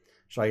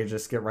 Shall I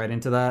just get right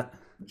into that?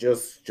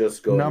 Just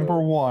go. Number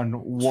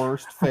one,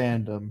 worst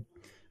fandom.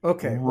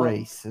 Okay.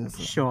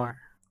 Racism. Sure.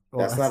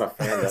 Well, that's not a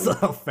fandom. That's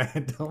not a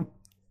fandom.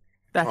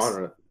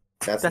 Connor,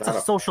 that's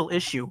a social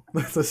issue.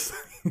 That's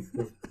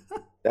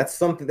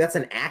something. That's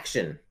an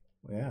action.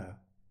 Yeah.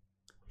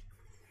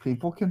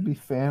 People can be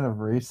fan of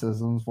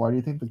racisms. Why do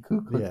you think the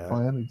Ku Klux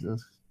Klan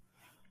exists?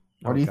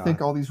 Why do you think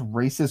all these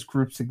racist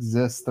groups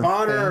exist?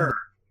 Connor.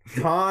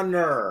 We're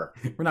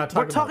not talking.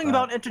 We're talking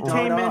about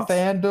entertainment.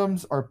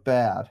 Fandoms are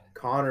bad.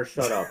 Connor,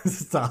 shut up.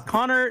 Stop.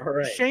 Connor,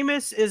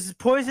 Seamus is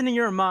poisoning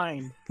your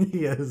mind.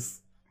 He is.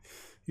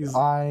 He's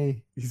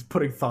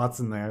putting thoughts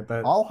in there.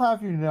 I'll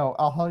have you know.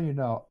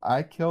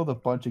 I killed a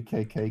bunch of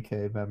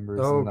KKK members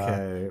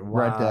in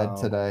Red Dead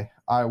today.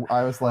 I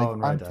was like,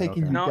 I'm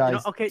taking you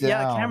guys down.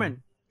 Yeah,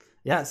 Cameron.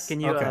 Yes.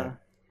 Can you? Okay.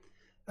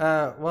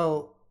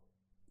 Well,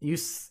 you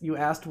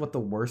asked what the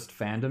worst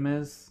fandom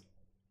is,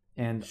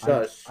 and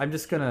I'm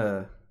just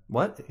gonna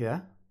what?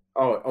 Yeah.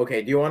 Oh,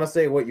 okay. Do you want to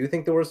say what you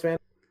think the worst fandom?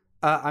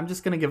 I'm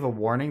just gonna give a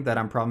warning that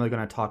I'm probably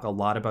gonna talk a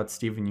lot about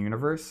Steven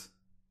Universe.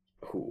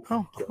 Ooh.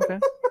 Oh, okay.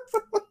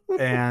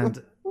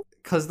 And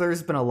because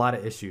there's been a lot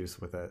of issues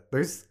with it.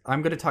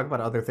 I'm gonna talk about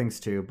other things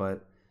too,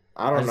 but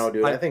I don't know,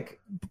 dude. I think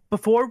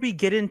before we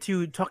get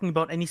into talking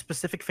about any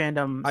specific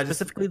fandom,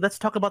 let's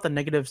talk about the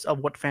negatives of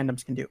what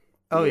fandoms can do.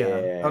 Oh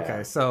yeah.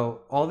 Okay.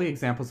 So all the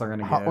examples are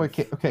gonna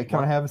give. Okay. Can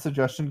I have a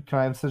suggestion?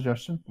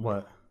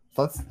 What?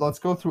 Let's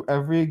go through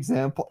every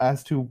example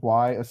as to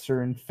why a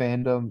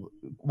fandom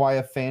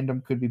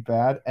could be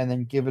bad, and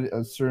then give it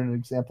a certain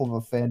example of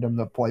a fandom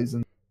that plays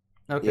in.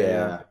 Okay.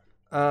 Yeah.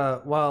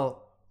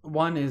 Well,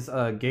 one is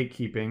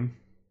gatekeeping.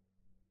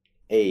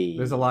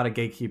 There's a lot of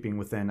gatekeeping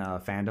within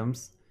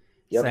fandoms.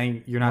 Yep.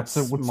 Saying you're not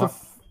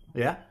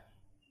yeah.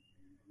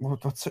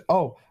 What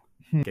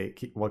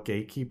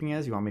gatekeeping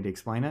is? You want me to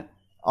explain it?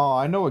 Oh,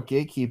 I know what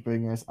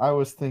gatekeeping is. I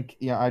was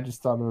thinking, I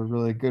just thought of a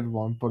really good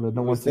one, but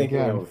I was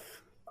thinking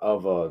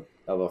of a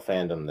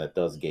fandom that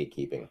does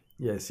gatekeeping.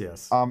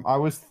 Yes. I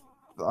was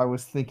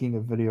thinking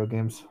of video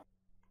games.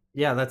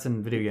 Yeah, that's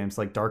in video games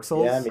like Dark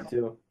Souls. Yeah, me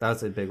too.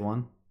 That's a big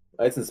one.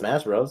 It's in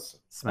Smash Bros.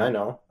 I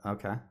know.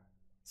 Okay.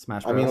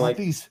 Smash Bros. I mean, like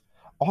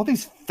all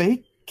these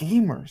fake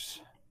gamers.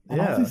 And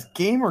all these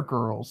gamer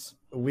girls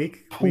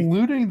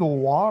polluting the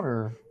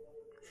water.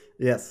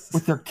 Yes.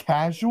 with their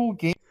casual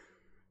game.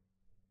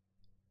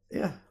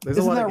 Yeah. There's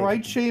Isn't a lot that of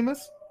right, games. Seamus?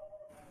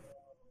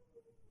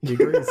 He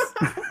agrees.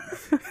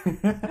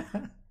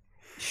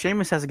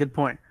 Seamus has a good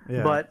point.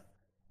 Yeah. But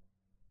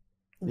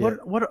Yeah.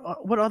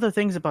 what other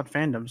things about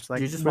fandoms? Like,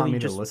 Do you just really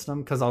want me to list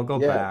them? Because I'll go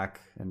Yeah.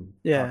 back and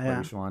Yeah, talk about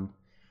yeah. each one.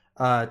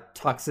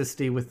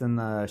 Toxicity within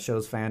the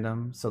show's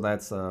fandom. So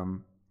that's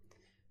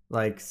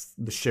like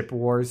the ship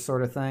wars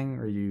sort of thing,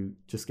 or you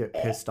just get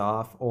pissed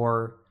off.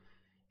 Or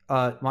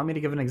want me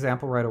to give an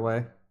example right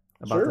away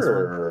about this one?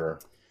 Sure.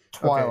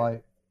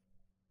 Twilight.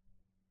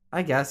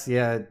 I guess,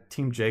 yeah.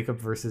 Team Jacob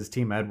versus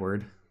Team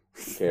Edward.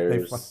 Who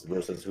cares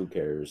versus who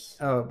cares?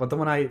 But the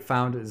one I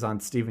found is on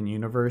Steven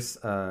Universe.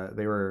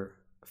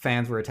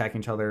 Fans were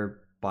attacking each other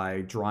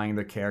by drawing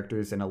their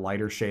characters in a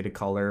lighter shade of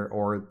color,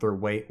 or their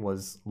weight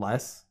was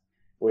less.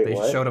 Wait, They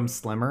what? showed them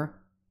slimmer.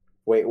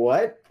 Wait,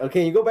 what?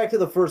 Okay, you go back to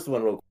the first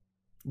one real quick.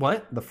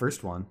 What? The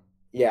first one?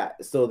 Yeah,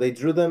 so they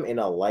drew them in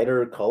a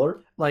lighter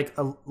color. I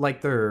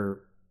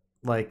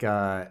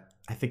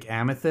think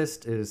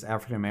Amethyst is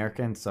African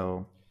American,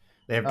 so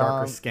they have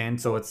darker skin,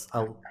 so it's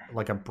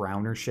like a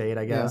browner shade,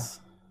 I guess.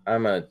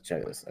 I'm gonna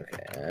check this.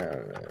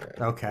 Okay.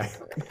 Okay.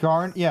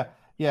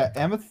 Yeah,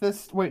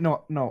 Amethyst. Wait,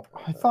 no.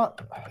 I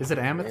thought. Is it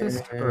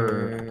Amethyst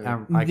or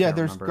I Yeah, can't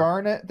there's remember.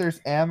 Garnet, there's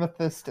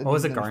Amethyst, and Oh,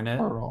 is then it there's Garnet?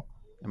 Pearl.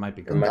 It might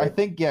be It might- Garnet. I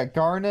think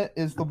Garnet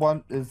is the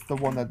one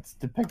that's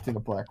depicting a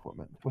black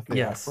woman with the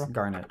Yes, afro.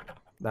 Garnet.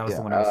 That was Yeah.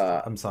 the one I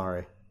was. I'm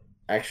sorry.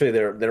 Actually,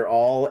 they're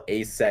all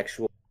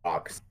asexual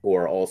rocks who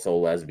are also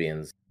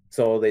lesbians,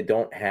 so they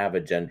don't have a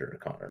gender,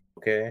 Connor.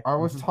 Okay. I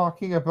was Mhm.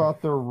 talking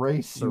about the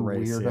race, The you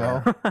race,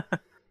 weirdo. yeah.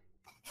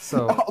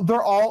 So Oh,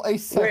 they're all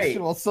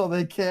asexual, so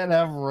they can't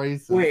have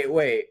races.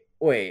 Wait.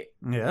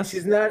 yes,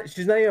 She's not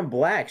even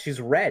black.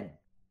 She's red.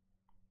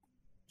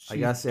 She's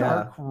guess, yeah.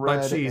 dark But red,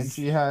 and she's-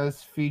 she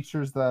has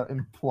features that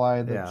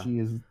imply that Yeah. she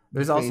is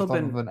there's based also off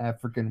been of an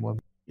African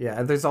woman. yeah.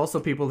 And there's also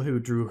people who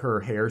drew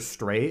her hair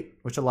straight,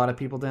 which a lot of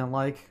people didn't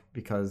like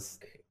because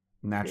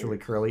naturally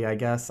curly. I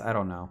guess I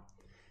don't know.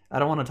 I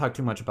don't want to talk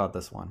too much about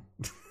this one.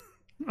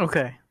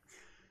 Okay.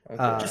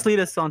 Okay. Just lead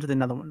us on to the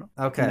another one.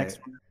 The Okay. next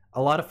one.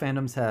 A lot of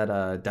fandoms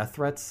had death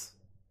threats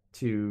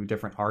to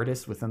different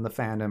artists within the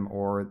fandom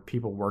or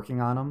people working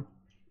on them.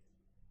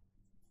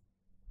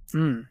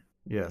 Mm.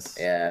 Yes.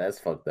 Yeah, that's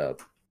fucked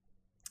up.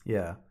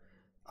 Yeah.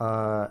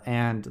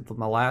 And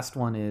my last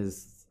one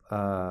is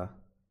sorry,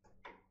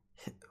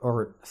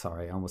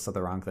 I almost said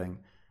the wrong thing.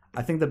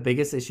 I think the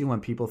biggest issue when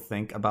people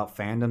think about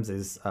fandoms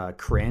is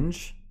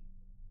cringe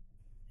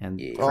and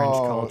Yeah. cringe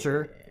Oh.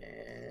 culture.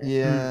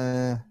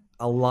 Yeah.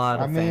 A lot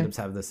of I mean- fandoms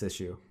have this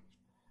issue.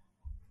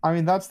 I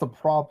mean, that's the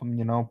problem,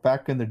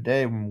 back in the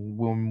day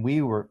when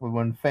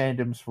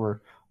fandoms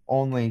were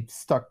only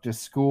stuck to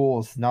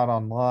schools, not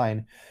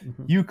online,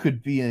 Mhm. you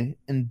could be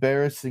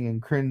embarrassing and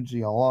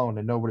cringy alone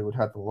and nobody would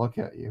have to look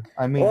at you.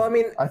 I mean, Well, I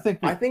mean, I think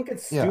I think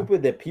it's yeah.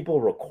 stupid that people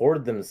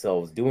record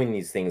themselves doing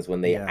these things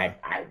when they. Yeah.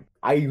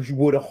 I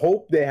would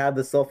hope they have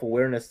the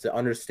self-awareness to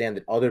understand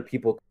that other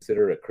people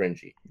consider it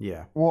cringy.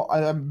 Yeah.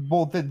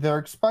 they're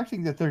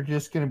expecting that they're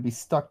just going to be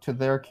stuck to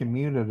their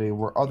community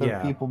where other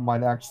Yeah. people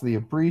might actually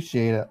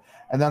appreciate it.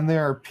 And then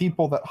there are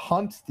people that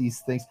hunt these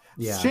things.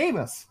 Yeah.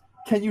 Seamus,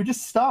 can you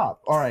just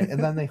stop? All right. And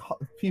then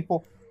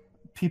people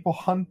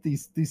hunt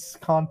these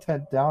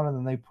content down and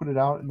then they put it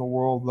out in the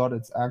world that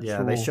it's actual.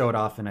 Yeah, they show it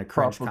off in a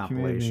cringe proper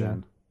community.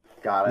 compilation.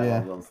 God, I Yeah.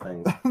 love those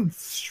things.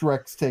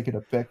 Shrek's taking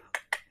a pic.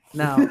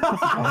 Now,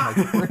 on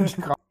a cringe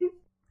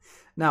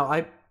now,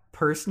 I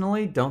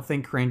personally don't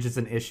think cringe is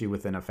an issue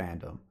within a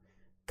fandom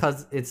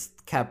because it's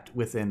kept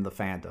within the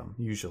fandom.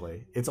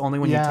 Usually, it's only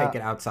when Yeah. you take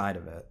it outside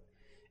of it.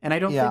 And I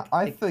don't yeah, think.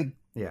 I think.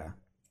 Yeah,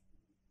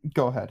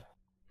 Go ahead.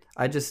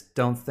 I just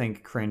don't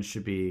think cringe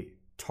should be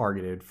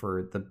targeted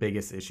for the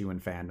biggest issue in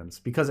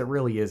fandoms because it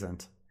really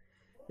isn't.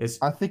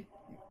 It's I think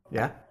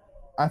yeah,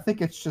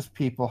 it's just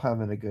people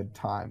having a good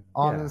time.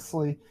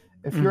 Honestly,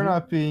 if you're Mhm.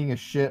 not being a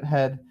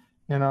shithead,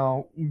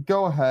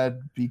 go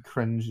ahead, be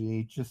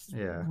cringy. Just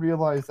Yeah.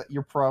 realize that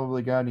you're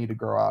probably gonna need to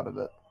grow out of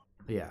it.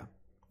 yeah.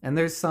 And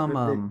there's some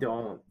But they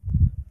don't.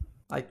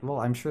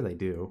 I'm sure they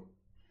do.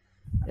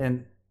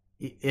 And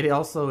it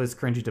also is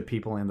cringy to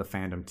people in the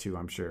fandom too,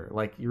 I'm sure.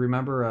 Like you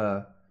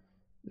remember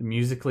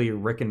musically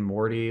Rick and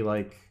Morty,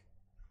 like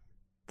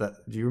do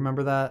you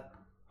remember that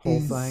whole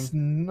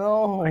thing?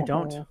 No, I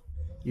don't.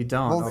 You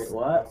don't. Those- Oh, Wait,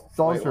 what?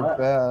 Those Wait, are what?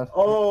 bad.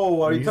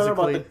 Oh, are you talking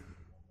about the? musically-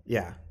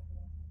 Yeah.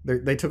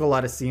 They took a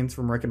lot of scenes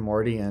from Rick and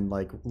Morty and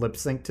like lip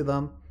sync to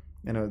them.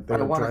 They I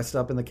were wanna- dressed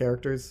up in the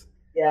characters.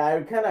 Yeah,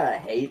 I kind of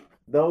hate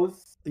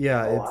those.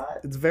 Yeah, A it's lot.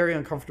 it's very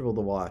uncomfortable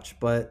to watch,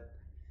 but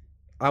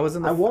I was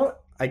in the I won't.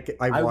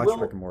 I watched will-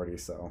 Rick and Morty,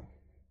 so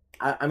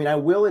I mean, I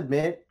will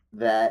admit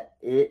that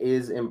it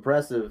is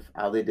impressive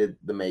how they did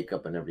the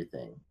makeup and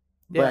everything.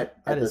 Yeah, But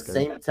that at the is good.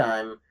 same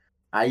time,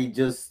 I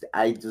just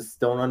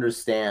don't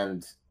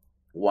understand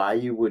why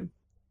you would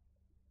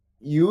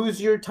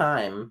use your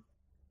time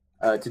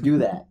to do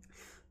that.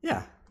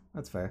 yeah,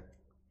 that's fair.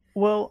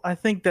 Well, I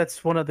think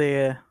that's one of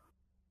the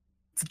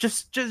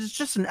It's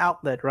just an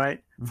outlet,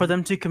 right, for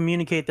them to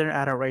communicate their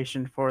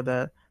adoration for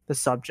the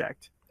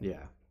subject.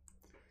 Yeah.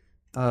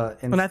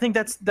 And I think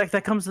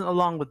that comes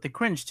along with the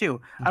cringe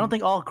too. I don't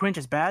think all cringe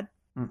is bad.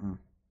 Mm-mm.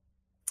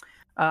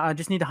 I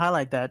just need to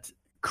highlight that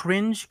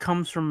cringe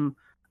comes from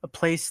a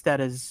place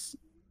that is,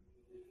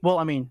 well,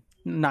 I mean,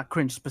 not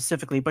cringe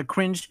specifically, but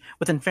cringe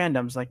within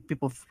fandoms. Like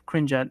people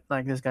cringe at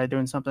like this guy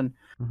doing something,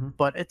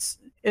 but it's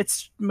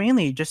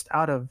mainly just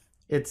out of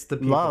it's the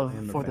people love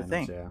in the for the fandoms,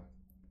 thing. Yeah.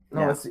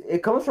 No,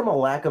 it comes from a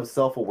lack of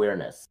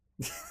self-awareness.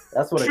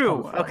 That's what it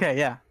True. comes from. Okay.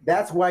 Yeah.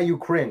 That's why you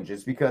cringe.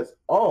 It's because,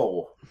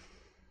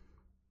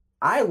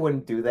 I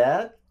wouldn't do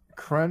that.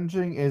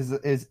 Cringing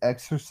is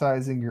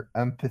exercising your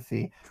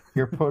empathy.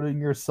 You're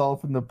putting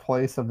yourself in the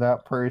place of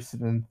that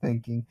person and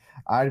thinking,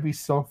 I'd be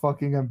so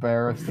fucking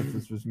embarrassed if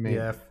this was me.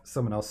 Yeah, if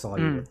someone else saw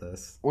you with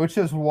this. Which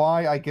is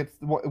why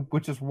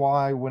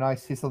when I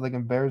see something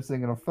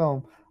embarrassing in a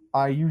film,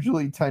 I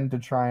usually tend to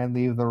try and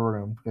leave the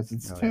room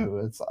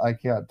because I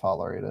can't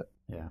tolerate it.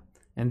 Yeah.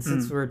 And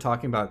since we're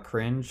talking about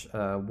cringe,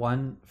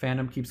 one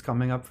fandom keeps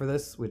coming up for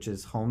this, which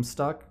is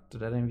Homestuck.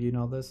 Did any of you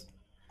know this?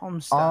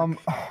 Homestuck.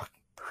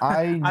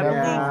 I believe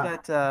never.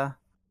 that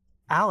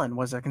Alan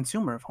was a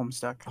consumer of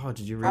Homestuck. Oh,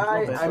 did you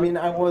read it? I mean,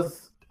 I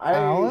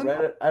Alan?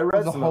 read it. I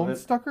read Was a some of it.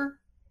 Homestucker?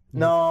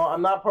 No,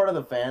 I'm not part of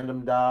the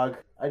fandom, dog.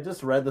 I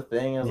just read the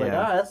thing and I was like,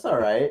 that's all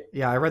right.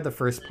 Yeah, I read the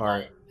first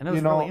part, and it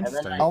was really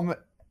interesting.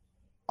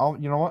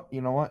 You know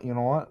what?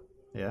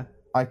 Yeah.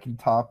 I can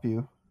top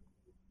you.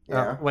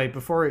 Yeah. Wait,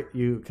 before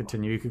you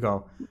continue, you could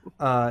go.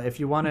 If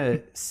you want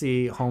to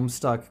see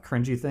Homestuck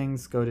cringy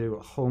things, go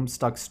to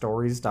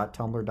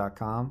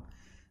homestuckstories.tumblr.com.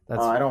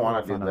 I don't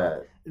want to do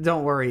that.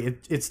 Don't worry.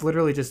 It's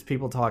literally just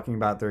people talking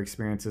about their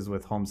experiences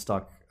with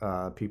Homestuck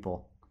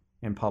people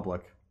in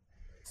public.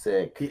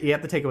 Sick. You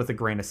have to take it with a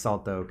grain of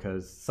salt, though,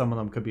 because some of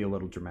them could be a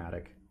little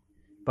dramatic.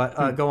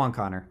 But go on,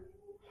 Connor.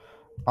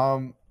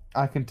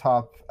 I can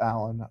top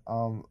Alan.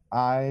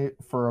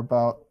 For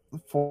about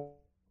 4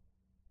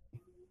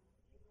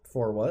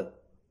 For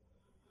what?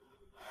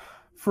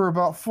 For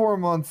about 4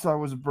 months, I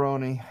was a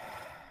brony.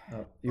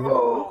 You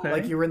were,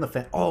 like you were in the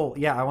fan. Oh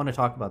yeah, I want to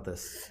talk about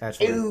this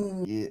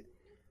actually.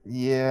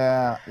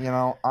 Yeah,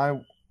 I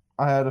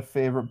had a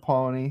favorite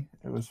pony.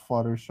 It was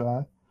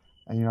Fluttershy,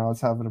 and I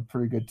was having a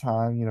pretty good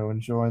time.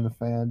 Enjoying the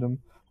fandom.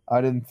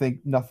 I didn't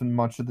think nothing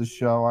much of the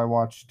show. I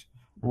watched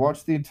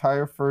the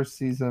entire first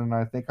season, and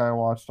I think I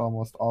watched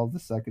almost all of the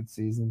second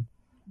season.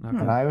 Okay.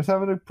 And I was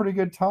having a pretty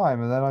good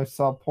time. And then I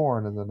saw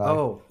porn, and then I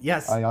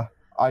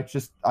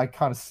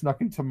kind of snuck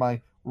into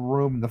my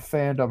room in the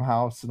fandom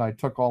house, and I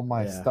took all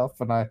my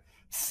stuff, and I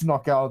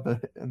snuck out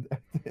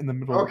in the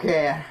middle.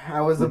 Okay,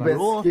 I was a bit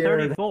Rule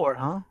scared. 34,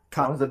 huh?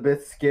 I was a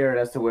bit scared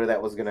as to where that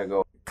was gonna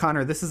go.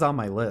 Connor, this is on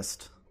my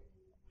list.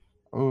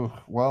 Oh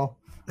well,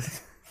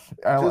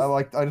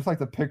 I just like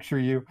to picture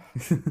you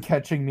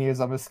catching me as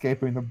I'm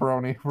escaping the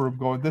brony room,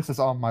 going, "This is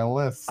on my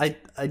list." I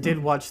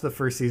did watch the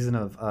first season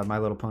of My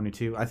Little Pony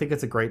 2. I think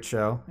it's a great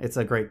show. It's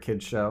a great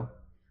kids show,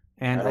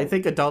 and I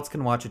think adults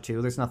can watch it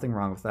too. There's nothing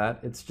wrong with that.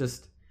 It's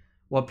just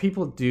what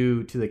people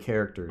do to the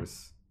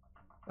characters.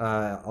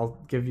 I'll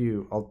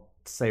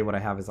say what I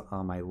have is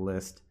on my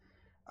list.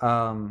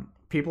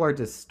 People are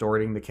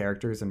distorting the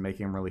characters and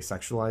making them really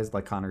sexualized,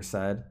 like Connor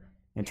said,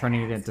 and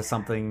turning it into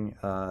something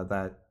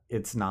that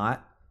it's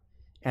not.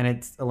 And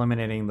it's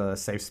eliminating the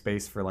safe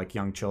space for like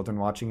young children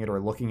watching it or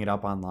looking it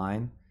up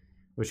online,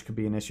 which could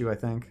be an issue, I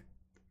think.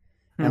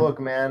 Look,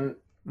 man,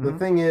 the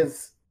thing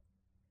is,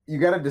 you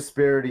got a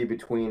disparity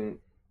between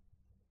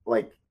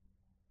like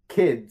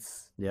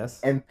kids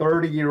and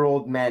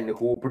 30-year-old men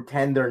who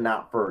pretend they're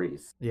not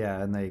furries.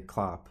 Yeah, and they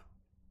clop.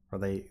 Or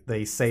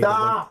they say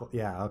Stop! the word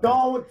yeah, okay.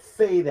 Don't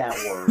say that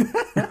word.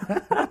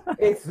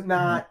 It's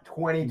not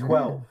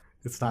 2012.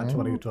 It's not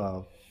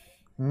 2012.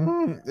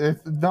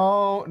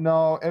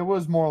 No, it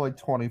was more like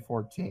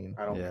 2014.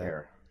 I don't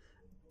care.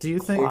 Do you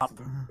think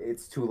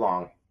it's too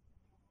long?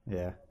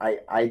 Yeah.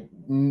 I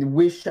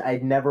wish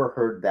I'd never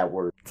heard that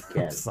word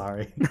again. I'm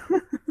sorry.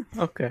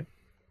 Okay.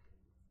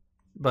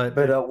 But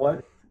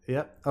what?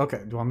 Yep.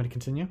 Okay. Do you want me to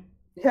continue?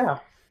 Yeah.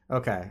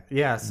 Okay.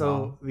 Yeah.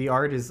 So the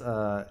art is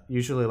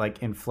usually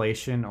like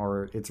inflation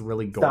or it's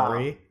really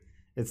gory. Stop.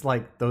 It's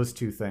like those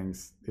two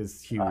things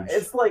is huge.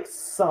 It's like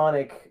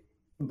Sonic,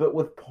 but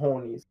with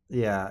ponies.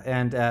 Yeah,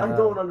 and I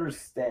don't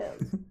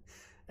understand.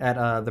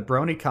 At the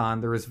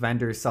BronyCon, there was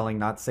vendors selling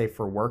not safe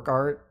for work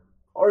art.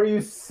 Are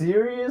you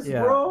serious,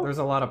 bro? There's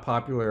a lot of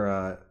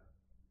popular,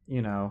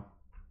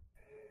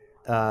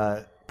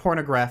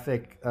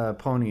 pornographic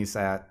ponies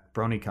at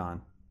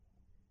BronyCon.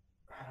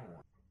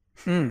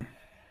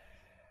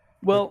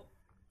 Well,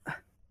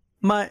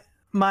 my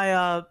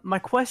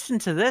question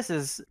to this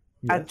is,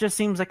 it just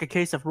seems like a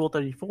case of Rule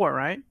 34,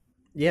 right?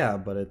 Yeah,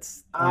 but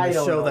it's I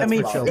don't know. I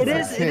mean, children.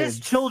 it is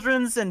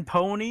children's and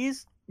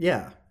ponies.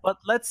 Yeah, but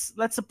let's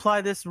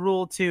apply this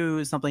rule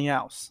to something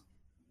else.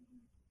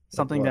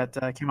 Something that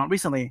came out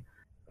recently,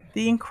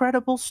 The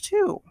Incredibles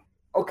 2.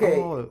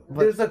 Okay,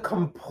 there's a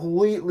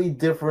completely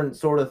different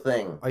sort of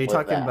thing. Are you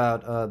talking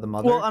about the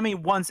mother? Well, I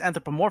mean, one's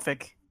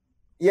anthropomorphic.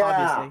 Yeah.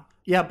 Obviously.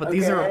 Yeah, but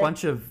these are a Okay.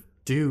 bunch of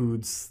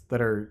dudes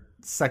that are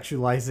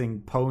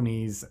sexualizing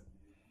ponies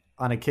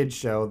on a kid's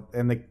show,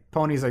 and the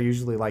ponies are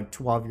usually like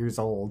 12 years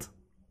old.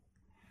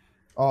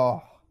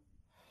 Oh,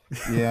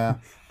 yeah.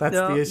 That's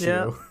the issue.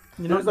 Yeah.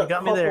 You know, There's you a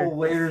got me couple there.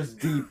 layers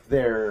deep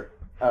there,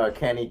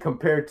 Kenny,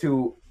 compared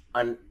to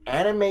an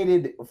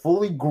animated,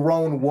 fully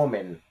grown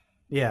woman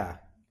Yeah.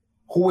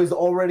 who is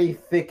already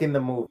thick in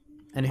the movie.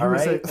 And All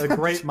who's right. a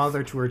great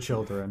mother to her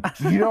children.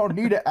 You don't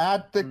need to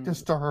add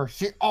thickness to her.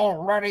 She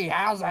already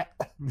has it.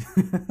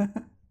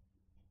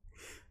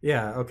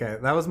 Yeah, okay.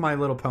 That was my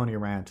little pony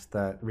rant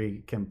that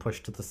we can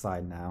push to the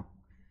side now.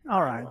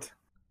 All right.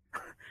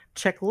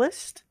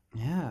 Checklist.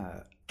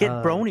 Yeah. Get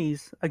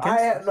bronies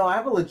against. I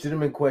have a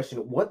legitimate question.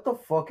 What the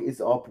fuck is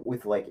up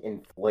with like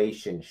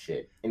inflation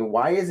shit, and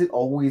why is it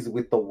always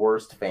with the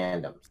worst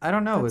fandoms? I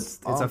don't know. That's-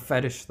 It's a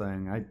fetish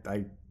thing.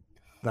 I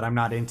that I'm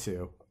not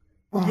into.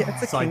 Yeah,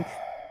 it's a So kink.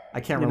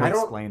 I can't You really know, I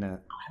don't- explain it.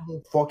 I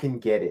don't fucking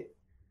get it.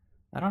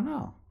 I don't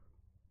know.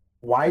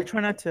 Why? I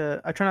try not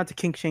to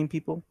kink shame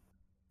people.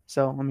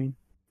 So I mean,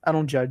 I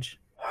don't judge.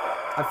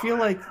 I feel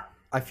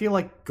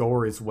like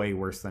gore is way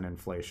worse than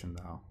inflation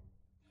though.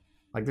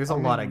 Like there's a I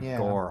lot mean, of yeah.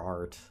 gore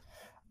art.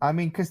 I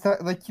mean, because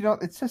that, like, you know,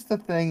 it's just the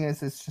thing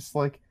is, it's just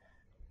like,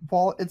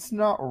 while it's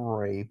not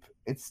rape,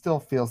 it still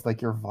feels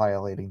like you're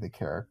violating the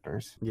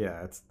characters.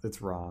 Yeah,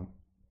 it's wrong.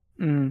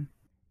 Mm.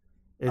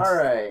 It's, All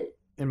right,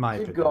 in my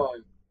keep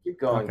opinion. keep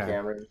going, Okay.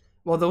 Cameron.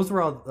 Well, those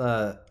were all.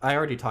 I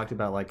already talked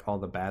about like all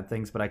the bad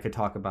things, but I could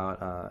talk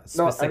about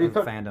specific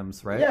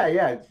fandoms, right?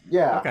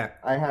 Yeah. Okay.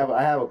 I have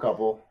a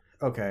couple.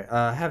 Okay.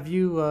 Have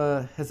you?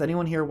 Has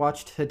anyone here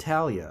watched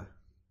Hitalia?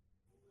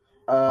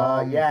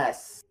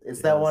 Yes,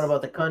 it's that yes. one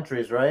about the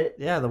countries, right?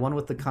 Yeah, the one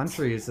with the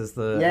countries is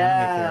the anime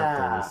Yeah.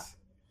 characters.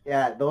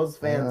 Yeah, those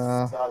fans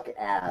Uh, suck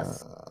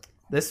ass.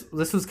 This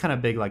was kind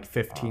of big like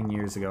 15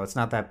 years ago. It's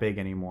not that big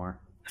anymore.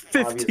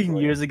 15 Obviously.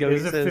 years ago.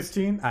 Is he it says.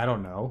 15? I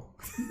don't know.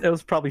 It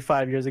was probably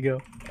 5 years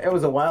ago. It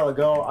was a while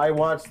ago. I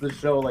watched the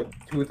show like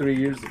 2 or 3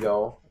 years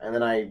ago, and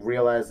then I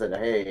realized that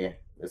hey,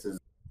 this is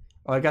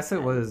Well, I guess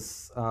it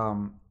was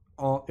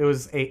it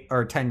was 8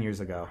 or 10 years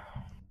ago.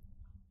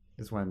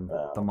 Is when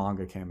the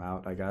manga came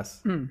out, I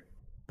guess. Hmm.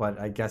 But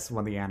I guess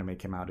when the anime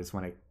came out is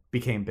when it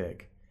became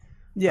big.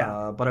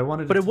 Yeah, But I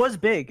wanted. but it was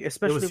big,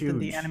 especially within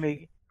the huge.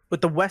 anime,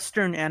 with the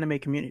Western anime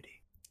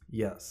community.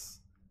 Yes.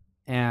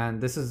 And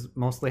this is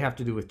mostly have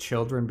to do with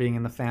children being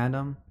in the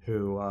fandom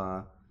who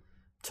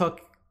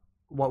took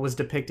what was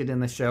depicted in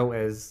the show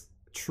as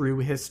true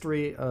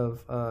history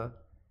of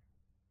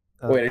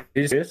Wait, are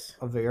you serious?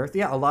 of the Earth.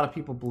 Yeah, a lot of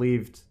people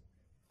believed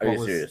Are what you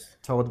was serious?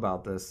 told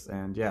about this,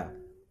 and yeah,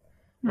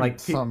 like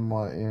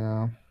somewhat,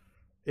 yeah.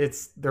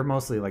 they're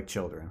mostly like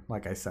children,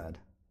 like I said.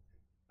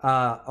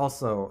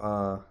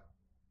 Also,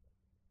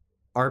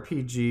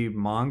 RPG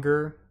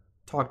Monger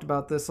talked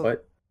about this.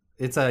 What?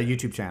 It's a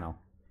YouTube channel.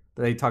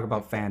 They talk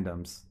about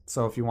fandoms.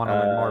 So if you want to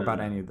learn more about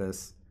any of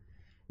this,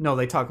 no,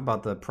 they talk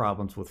about the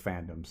problems with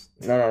fandoms.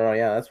 No.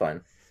 Yeah, that's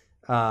fine.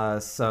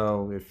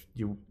 So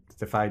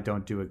if I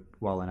don't do it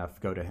well enough,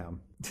 go to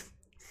him.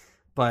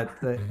 But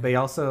they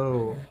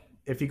also,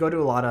 if you go to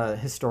a lot of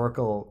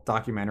historical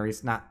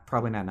documentaries,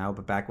 probably not now,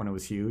 but back when it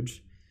was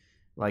huge,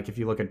 like if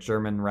you look at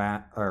German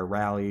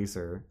rallies,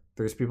 or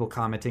there's people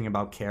commenting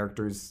about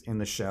characters in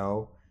the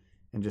show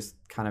and just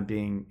kind of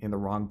being in the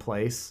wrong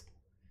place,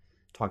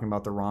 talking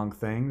about the wrong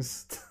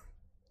things.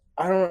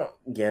 I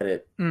don't get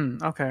it.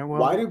 Okay,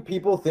 well, Why do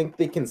people think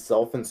they can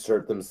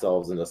self-insert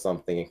themselves into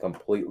something and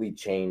completely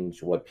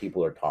change what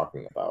people are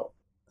talking about?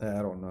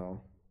 I don't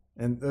know.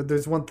 And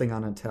there's one thing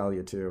on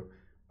Italia too.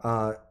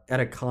 At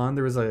a con,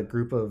 there was a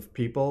group of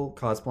people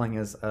cosplaying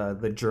as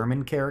the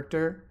German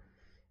character,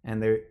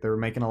 and they were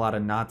making a lot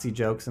of Nazi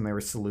jokes, and they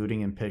were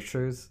saluting in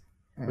pictures,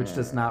 which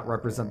does not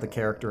represent the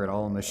character at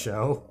all in the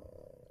show.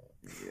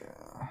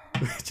 Yeah.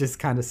 Which is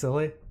kind of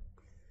silly.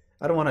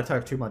 I don't want to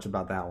talk too much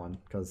about that one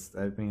because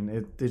I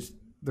mean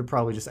they're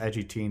probably just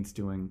edgy teens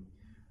doing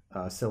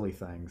silly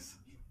things.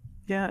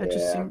 yeah,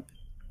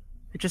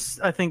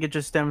 I think it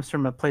just stems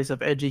from a place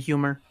of edgy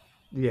humor.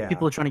 Yeah,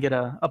 People are trying to get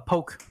a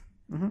poke.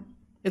 Mm-hmm.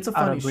 It's a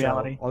out funny of show.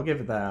 reality. I'll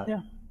give it that.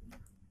 Yeah.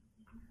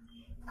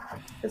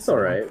 It's all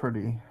right.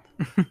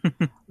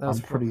 That I'm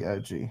pretty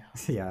edgy.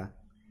 Yeah.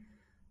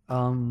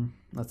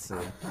 Let's see.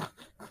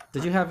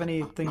 Did you have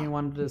anything you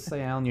wanted to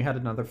say, Alan? You had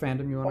another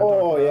fandom you wanted to talk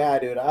Oh about? yeah,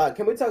 dude.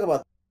 Can we talk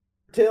about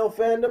Tail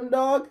fandom,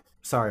 dog?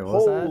 Sorry, what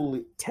was that?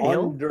 Holy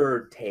Tail?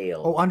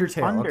 Undertale. Oh,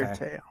 Undertale. Okay.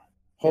 Undertale.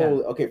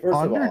 Holy. Okay, first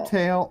of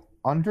all,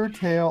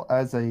 Undertale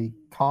as a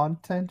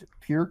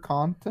pure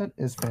content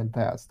is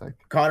fantastic.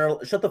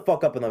 Connor, shut the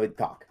fuck up and let me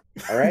talk.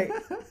 All right.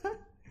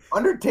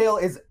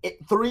 Undertale is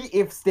 3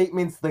 if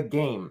statements the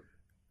game.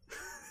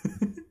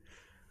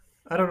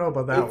 I don't know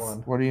about that It's- one.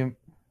 What do you?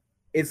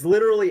 It's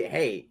literally,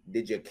 hey,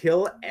 did you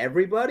kill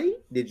everybody?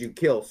 Did you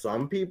kill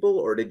some people,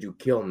 or did you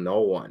kill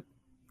no one?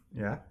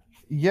 Yeah.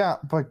 Yeah,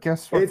 but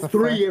guess what? It's the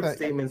 3 fact if that-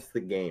 statements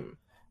the game.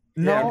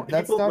 No, Yeah,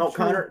 that's people- not no, true.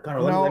 Connor,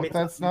 let no, me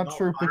that's talk. not No,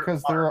 true Connor,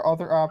 because there are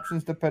other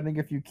options depending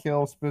if you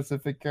kill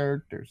specific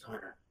characters.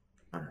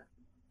 Connor.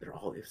 they're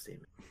all if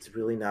statements. It's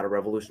really not a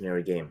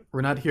revolutionary game.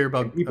 We're not here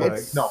about People,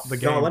 the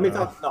game. no. Let me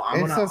though. talk. No, I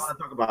want to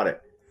talk about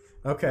it.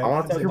 Okay. I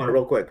want to talk about it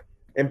real quick.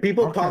 And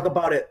people Okay. talk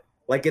about it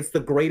like it's the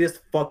greatest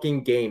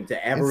fucking game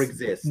to ever It's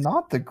exist.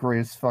 not the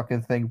greatest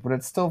fucking thing, but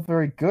it's still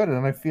very good.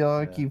 And I feel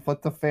like Yeah. you've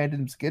let the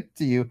fandoms get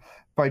to you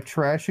by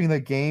trashing the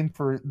game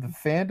for the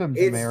fandom's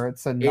It's-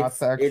 merits and not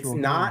the actual. It's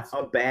not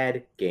games. a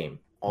bad game.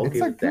 I'll It's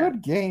give a it that.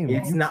 good game.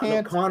 It's You not. No,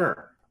 can't.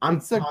 Connor.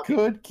 It's a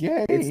good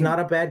game. It's not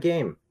a bad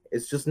game.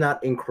 It's just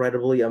not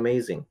incredibly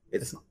amazing.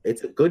 It's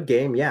a good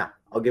game. Yeah,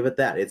 I'll give it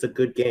that. It's a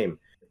good game,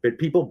 but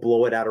people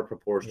blow it out of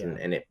proportion,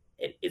 and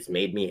it's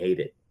made me hate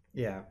it.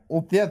 Yeah.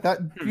 Well, yeah, that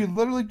you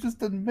literally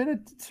just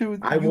admitted to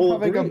I you will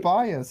having a agree.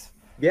 bias.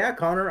 Yeah,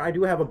 Connor, I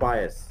do have a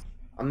bias.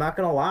 I'm not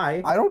gonna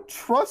lie. I don't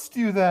trust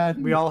you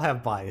then. We all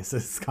have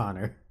biases,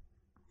 Connor.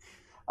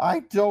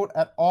 I don't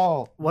at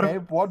all. What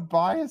Name one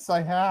bias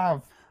I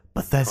have.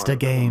 Bethesda Connor,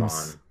 come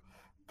games. on.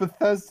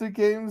 Bethesda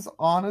games,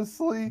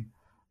 honestly,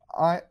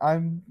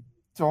 I'm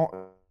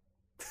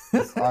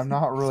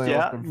not really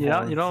Yeah, looking yeah.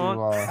 forward You know to.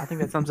 what? I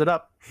think that sums it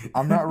up.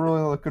 I'm not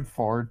really looking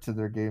forward to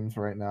their games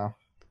right now.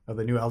 Oh,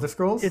 the new Elder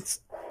Scrolls?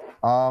 It's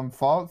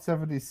Fallout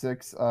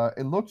 76.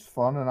 It looks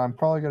fun, and I'm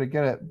probably gonna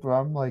get it, but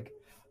I'm like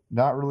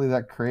not really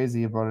that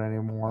crazy about it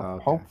anymore. Oh,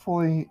 okay.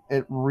 Hopefully,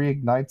 it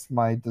reignites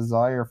my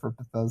desire for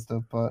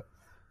Bethesda, but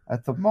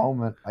at the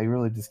moment, I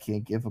really just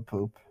can't give a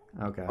poop.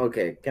 Okay.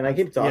 Okay, can I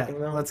keep talking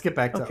though? Let's get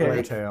back to Okay.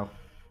 Undertale.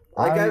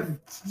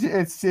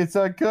 It's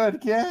a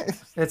good game.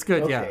 It's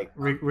good, yeah. Okay.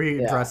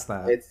 Readdress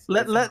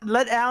that.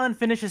 let Alan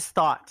finish his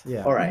thought.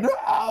 Yeah. All right. No.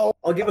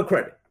 I'll give it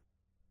credit.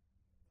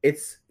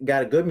 It's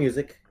got a good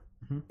music.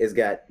 Mhm. It's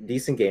got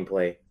decent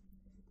gameplay.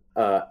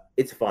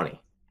 It's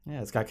funny.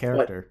 Yeah, it's got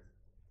character.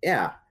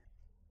 Yeah.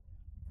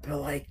 But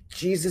like,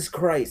 Jesus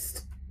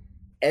Christ.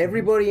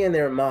 Everybody and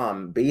their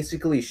mom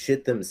basically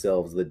shit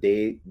themselves the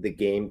day the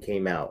game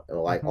came out. And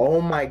were like, Mhm. oh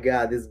my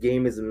god, this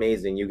game is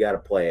amazing. You gotta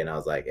play it. And I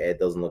was like, it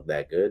doesn't look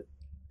that good.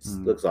 It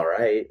Mm. looks all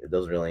right. It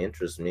doesn't really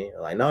interest me.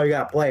 Like, no, you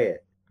gotta play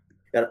it.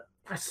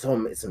 It's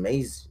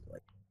amazing.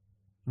 Like,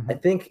 I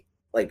Mhm. think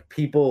like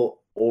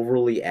people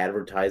overly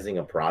advertising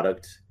a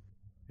product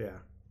Yeah.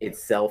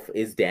 itself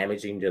is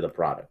damaging to the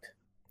product.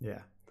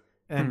 Yeah.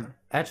 And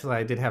actually,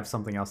 I did have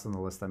something else on the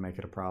list that make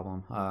it a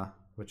problem,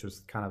 which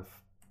was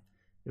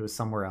it was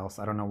somewhere else.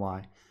 I don't know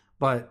why.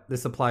 But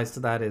this applies to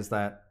that is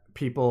that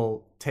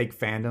people take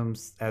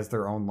fandoms as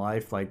their own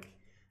life. Like,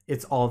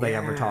 it's all they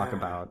ever talk Yeah.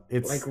 about.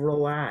 It's Like,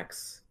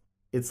 relax.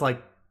 it's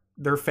like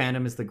their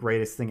fandom is the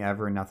greatest thing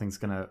ever, and nothing's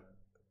gonna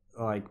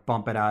like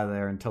bump it out of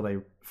there until they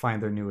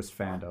find their newest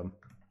fandom.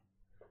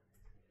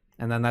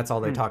 And then that's all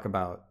they talk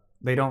about.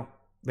 They don't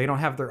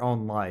have their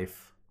own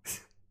life.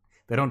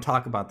 They don't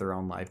talk about their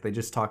own life. They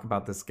just talk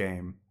about this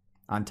game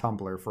on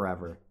Tumblr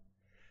forever.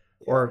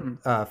 Or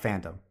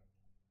fandom.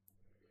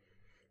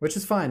 Which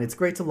is fine. It's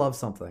great to love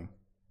something.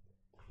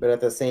 But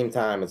at the same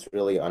time, it's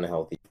really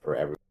unhealthy for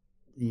everyone.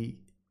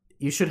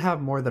 You should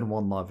have more than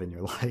one love in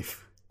your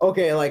life.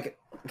 Okay, like,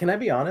 can I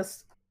be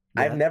honest?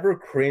 Yeah. I've never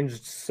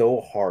cringed so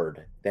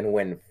hard than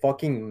when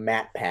fucking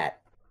Matt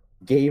Pat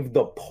gave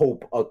the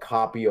Pope a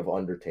copy of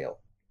Undertale.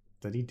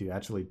 Did he do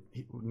actually?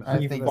 I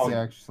He think fucking- he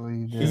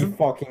actually He did.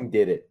 fucking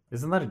did it.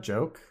 Isn't that a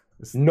joke?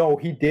 No,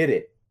 he did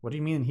it. What do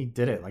you mean he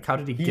did it? Like, how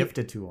did he gift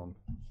it to him?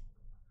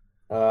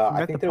 I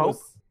met think the there Pope?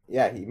 was.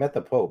 Yeah, he met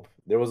the Pope.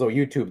 There was a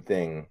YouTube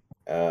thing,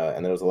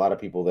 and there was a lot of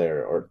people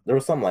there, or there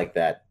was something like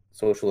that.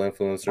 Social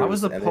influencers. Why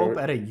was the and Pope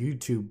at a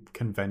YouTube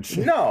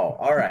convention? No,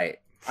 all right.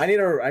 I need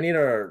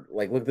to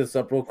like look this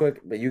up real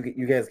quick, but you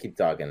guys keep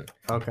talking.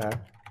 Okay.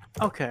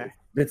 Okay.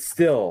 But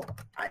still,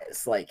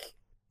 it's like,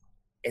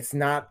 it's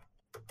not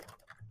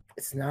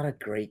a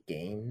great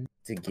game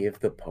to give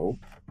the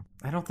Pope.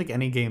 I don't think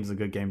any game's a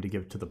good game to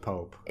give to the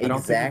Pope. I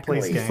don't think he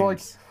plays Exactly.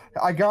 games.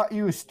 It's I got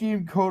you a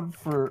Steam code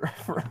for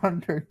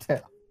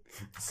Undertale.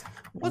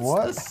 What's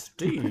What? the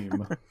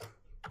Steam?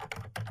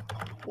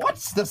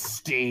 What's the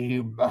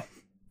Steam?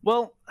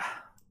 Well,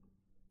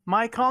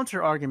 my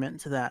counter argument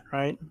to that,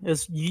 right,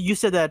 is you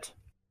said that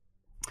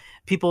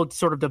people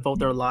sort of devote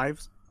their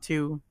lives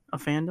to a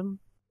fandom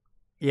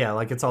Yeah,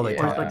 like it's all they Yeah.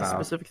 or talk like a about.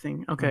 specific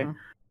thing. Okay.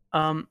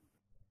 Mhm.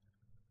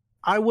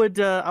 I would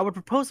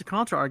propose a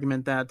counter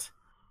argument that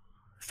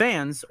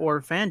fans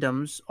or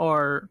fandoms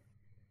are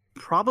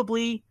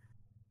probably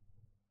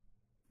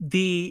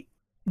the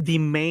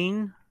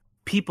main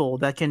people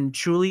that can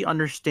truly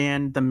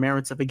understand the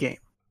merits of a game,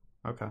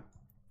 Okay.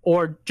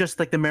 or just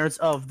like the merits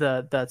of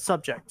the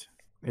subject.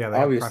 Yeah, they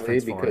have Obviously,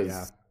 preference for it,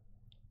 because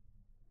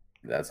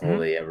yeah. that's all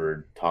they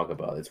ever talk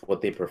about. It's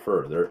what they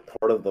prefer. They're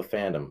part of the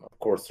fandom. Of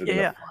course, they're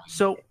Yeah.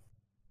 gonna.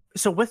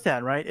 So with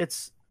that, right?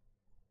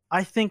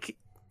 I think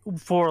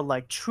for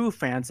like true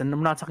fans, and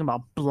I'm not talking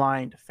about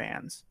blind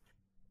fans.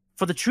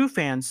 For the true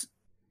fans,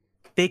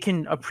 they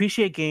can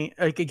appreciate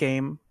a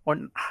game, or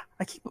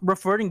I keep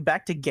reverting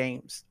back to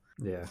games.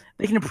 Yeah.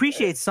 They can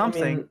appreciate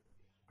something. I mean,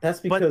 that's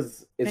but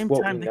because it's same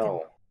what time we they can-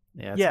 know.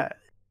 Yeah. Yeah.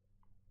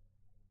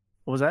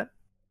 What was that?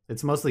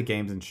 It's mostly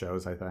games and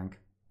shows, I think.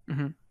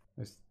 Mhm.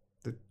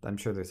 I'm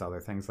sure there's other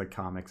things like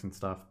comics and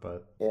stuff,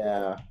 but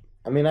Yeah,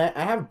 I mean, I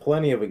have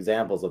plenty of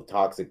examples of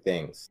toxic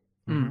things.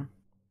 Mhm.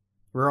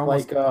 We're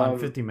almost Like, on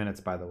 50 minutes,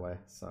 by the way.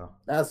 So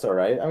That's all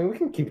right. I mean, we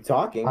can keep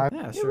talking. I-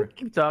 yeah, Yeah, sure. we can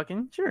keep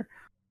talking. Sure.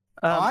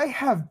 I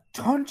have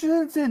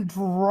Dungeons and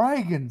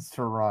Dragons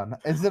to run.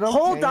 Is it okay?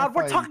 Hold on, if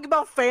we're I- talking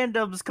about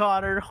fandoms,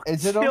 Connor.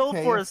 Is it Chill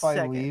okay for a if I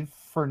second. leave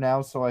for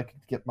now so I can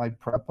get my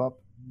prep up?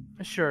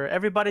 Sure.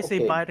 Everybody say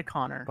Okay. bye to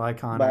Connor. Bye,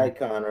 Connor. Bye,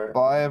 Connor.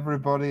 Bye,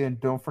 everybody, and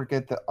don't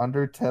forget that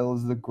Undertale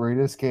is the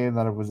greatest game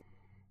that it was.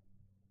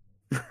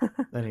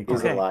 Then he He's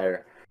Okay. a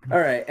liar. All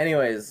right.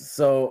 Anyways,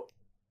 so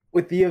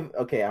with the I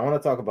want to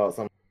talk about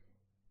something.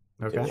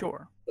 Okay.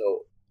 Sure.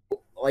 So,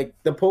 like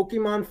the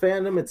Pokemon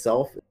fandom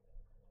itself, is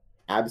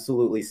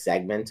absolutely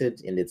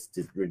segmented, and it's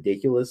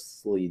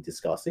ridiculously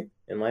disgusting,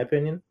 in my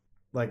opinion.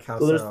 Like how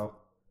So there's- so?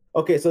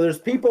 Okay, so there's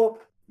people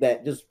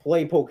that just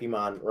play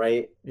Pokemon,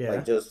 right? Yeah.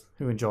 Like just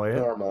Who enjoy it?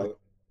 normally.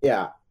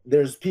 Yeah.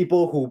 There's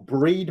people who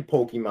breed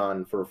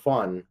Pokemon for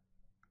fun.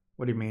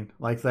 What do you mean?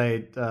 Like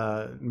they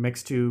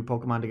mix two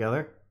Pokemon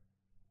together?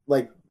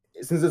 Like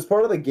since it's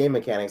part of the game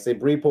mechanics, they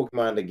breed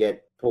Pokemon to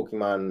get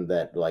Pokemon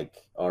that like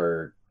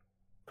are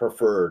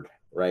preferred,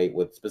 right?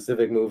 With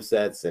specific move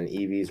sets and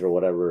EVs or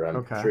whatever. I'm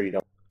Okay. sure you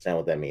don't understand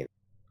what that means.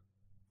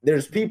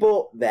 There's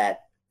people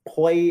that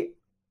play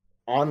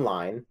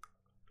online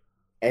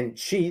and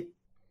cheat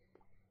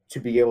to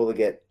be able to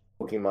get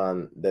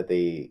Pokemon that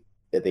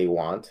they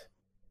want.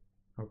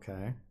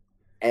 Okay.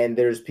 And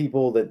there's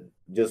people that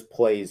just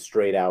play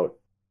straight out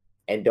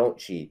and don't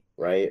cheat,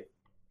 right?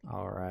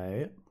 All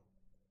right.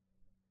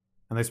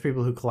 And there's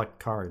people who collect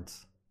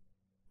cards.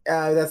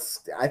 I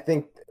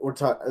think we're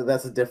talking.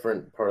 That's a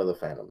different part of the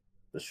fandom,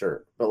 for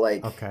sure. But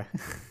like, Okay.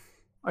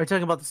 Are you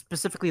talking about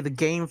specifically the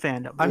game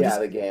fandom? I'm just-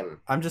 the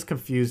game. I'm just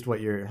confused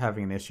what you're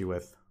having an issue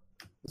with.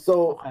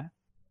 So Okay.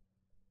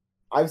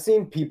 I've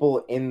seen people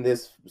in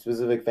this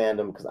specific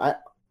fandom because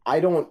I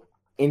don't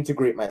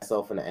integrate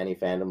myself into any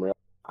fandom. Really,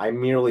 I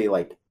merely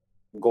like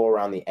go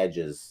around the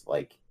edges.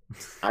 Like,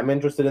 I'm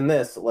interested in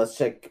this. Let's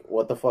check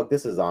what the fuck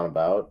this is on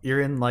about.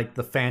 You're in like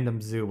the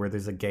fandom zoo where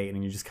there's a gate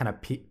and you're just kind of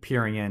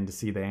peering in to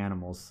see the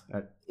animals.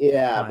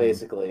 Yeah, Fine.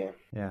 basically.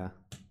 Yeah.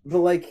 But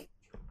like,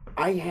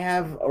 I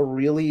have a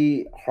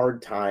really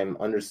hard time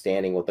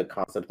understanding what the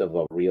concept of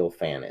a real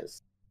fan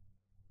is.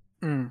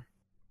 Mm.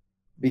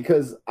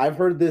 Because I've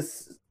heard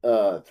this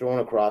thrown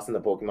across in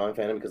the Pokemon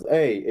fandom because,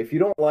 hey, if you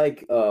don't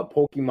like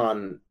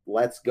Pokemon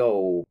Let's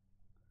Go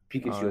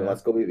Pikachu and yeah.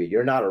 Let's Go Eevee,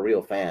 you're not a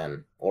real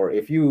fan. Or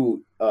if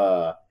you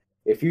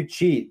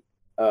cheat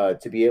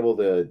to be able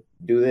to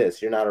do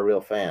this, you're not a real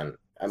fan.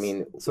 I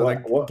mean, So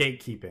what, they're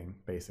gatekeeping,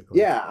 basically.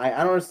 yeah, I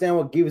don't understand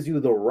what gives you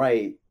the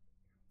right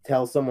to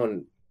tell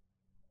someone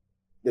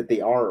that they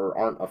are or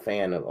aren't a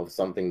fan of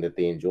something that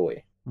they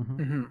enjoy.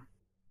 Mm-hmm. Hmm.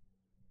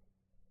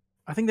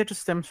 I think that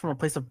just stems from a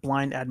place of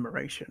blind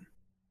admiration,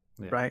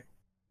 Yeah. right?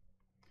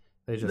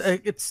 They just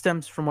It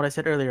stems from what I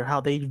said earlier,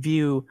 how they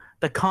view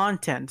the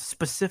content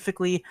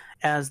specifically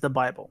as the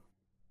Bible.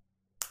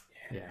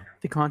 yeah.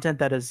 The content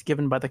that is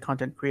given by the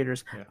content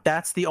creators. Yeah.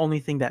 That's the only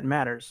thing that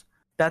matters.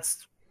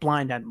 That's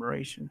blind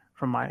admiration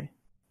from my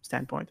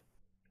standpoint.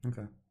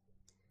 Okay.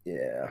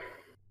 Yeah.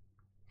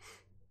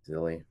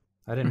 Silly.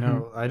 I didn't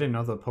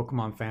know the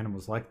Pokemon fandom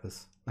was like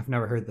this. I've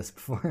never heard this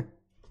before.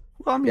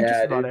 Well, I mean, Yeah,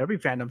 just about dude. every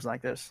fandom's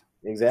like this,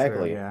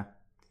 Exactly. Sure,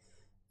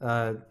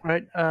 yeah.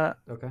 right?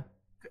 Okay.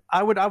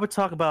 I would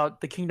talk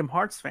about the Kingdom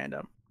Hearts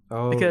fandom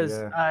Oh, because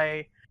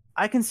yeah.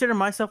 I consider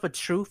myself a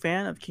true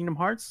fan of Kingdom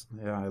Hearts,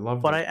 Yeah, I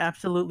love but it. I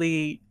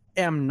absolutely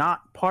am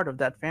not part of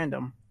that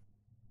fandom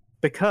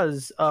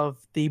because of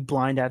the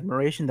blind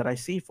admiration that I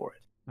see for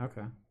it.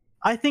 Okay.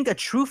 I think a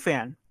true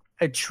fan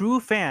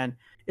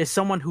is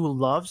someone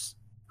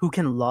who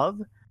can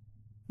love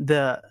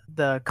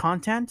the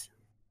content,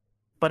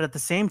 but at the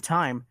same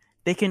time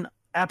they can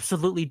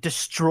absolutely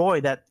destroy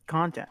that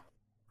content.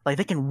 Like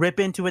they can rip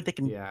into it, they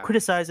can Yeah.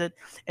 criticize it,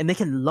 and they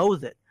can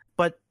loathe it.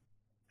 But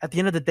at the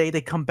end of the day,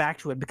 they come back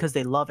to it because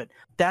they love it.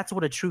 That's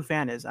what a true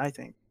fan is, I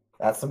think.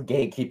 That's some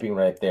gatekeeping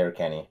right there,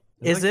 Kenny.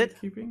 Is that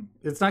it? keeping?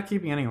 It's not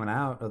keeping anyone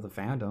out of the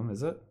fandom,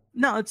 is it?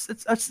 No, it's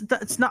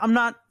not. I'm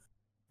not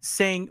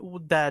saying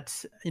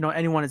that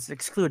anyone is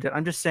excluded.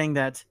 I'm just saying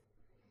that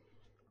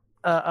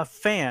a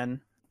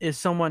fan is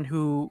someone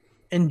who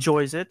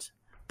enjoys it,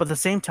 but at the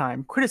same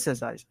time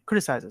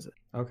criticizes it.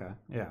 Okay.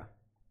 Yeah.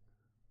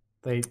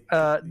 They.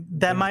 That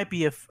Yeah. might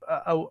be a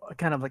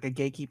kind of like a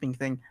gatekeeping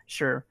thing.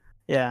 Sure.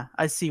 Yeah,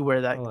 I see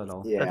where that A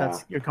little. Yeah.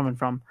 that's you're coming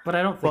from. But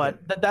I don't think.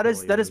 But it that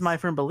is really my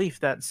firm belief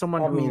that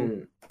someone I who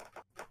mean,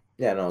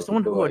 yeah, no.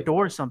 someone go who ahead.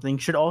 adores something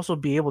should also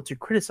be able to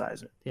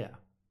criticize it, Yeah.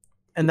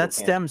 and that People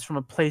can't. stems from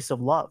a place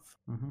of love.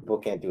 Mm-hmm. People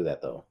can't do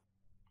that though.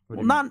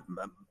 Well, not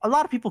a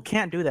lot of people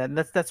can't do that, and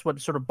that's what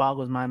sort of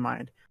boggles my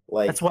mind.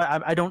 Like That's why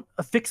I don't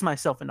affix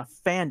myself in a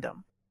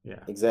fandom. Yeah.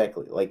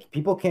 exactly. Like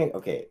people can't.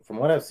 Okay, from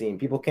what I've seen,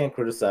 people can't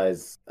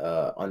criticize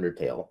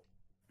Undertale.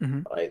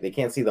 Mhm. Right? They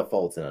can't see the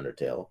faults in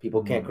Undertale.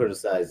 People can't Mhm.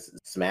 criticize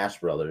Smash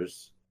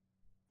Brothers,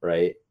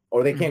 right?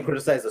 Or they can't Mhm.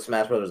 criticize the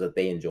Smash Brothers that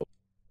they enjoy.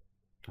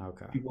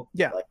 Okay. People,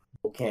 Yeah. like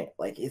people can't.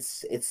 Like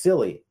it's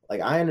silly. Like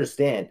I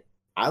understand.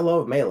 I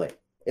love Melee.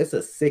 It's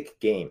a sick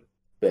game,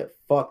 but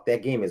fuck,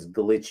 that game is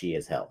glitchy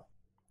as hell.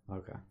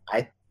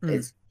 Okay.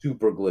 It's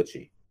super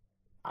glitchy.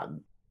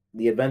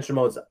 The adventure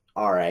mode's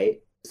all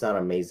right. It's not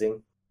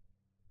amazing,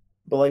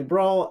 but like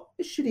Brawl,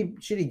 shitty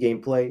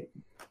gameplay.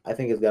 I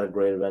think it's got a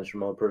great adventure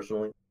mode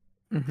personally.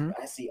 Mm-hmm.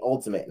 I see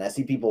Ultimate, and I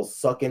see people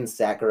sucking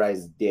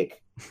Sakurai's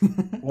dick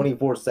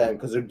 24/7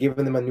 because they're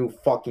giving them a new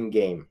fucking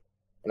game,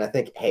 and I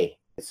think, hey,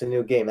 it's a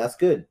new game. That's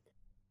good.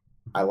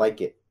 I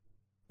like it,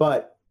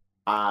 but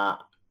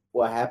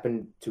what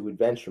happened to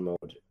adventure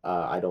mode?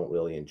 I don't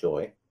really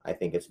enjoy. I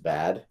think it's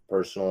bad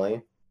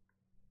personally.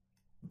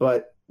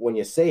 But when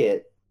you say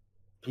it,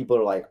 people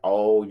are like,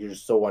 "Oh, you're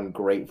so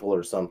ungrateful"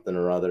 or something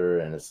or other,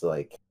 and it's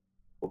like,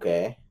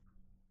 okay,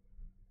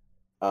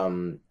 how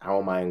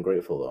am I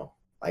ungrateful though?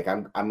 Like,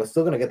 I'm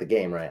still gonna get the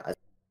game, right? I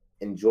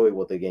enjoy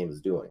what the game is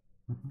doing.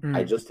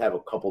 I just have a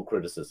couple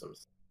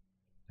criticisms.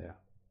 Yeah,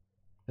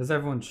 as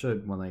everyone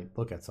should when they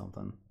look at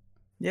something.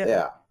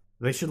 Yeah.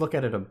 They should look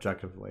at it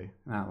objectively,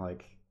 not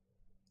like.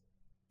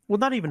 Well,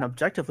 not even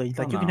objectively.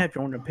 Like, you can know. have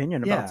your own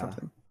opinion Yeah. about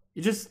something.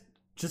 You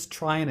just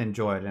try and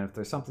enjoy it, and if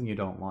there's something you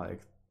don't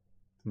like,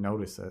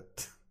 notice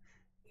it.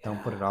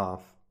 Don't put it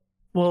off.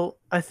 Well,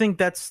 I think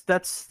that's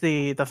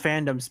the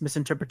fandom's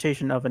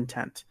misinterpretation of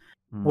intent.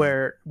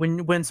 Where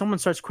when someone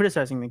starts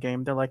criticizing the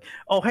game, they're like,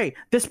 "Oh, hey,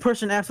 this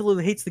person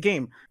absolutely hates the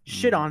game.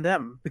 Shit on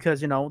them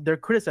because they're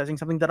criticizing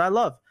something that I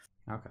love."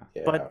 Okay.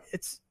 Yeah. But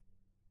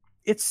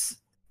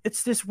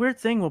it's this weird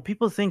thing where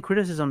people think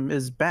criticism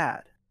is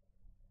bad.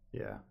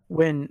 Yeah.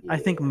 When I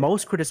think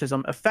most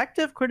criticism,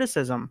 effective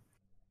criticism,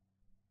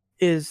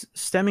 is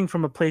stemming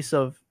from a place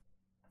of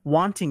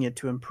wanting it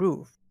to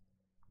improve.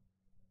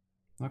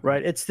 Okay.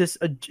 Right? It's this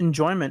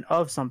enjoyment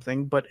of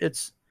something, but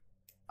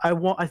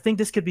I think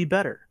this could be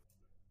better.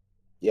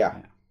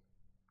 Yeah.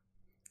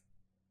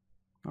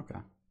 Okay.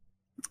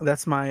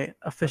 That's my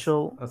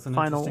official That's an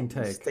final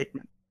interesting take.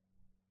 statement.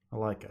 I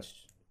like it.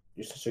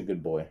 You're such a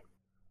good boy.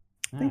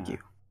 Thank you.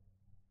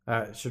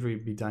 Should we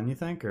be done, you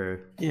think,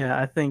 or? Yeah,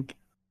 I think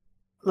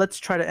let's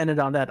try to end it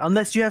on that.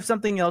 Unless you have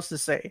something else to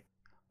say.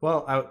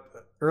 Well,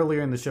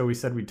 earlier in the show we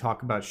said we'd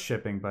talk about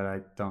shipping, but I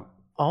don't.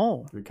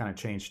 Oh. We kind of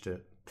changed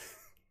it.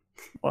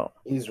 Well,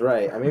 he's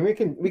right. I mean,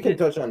 we can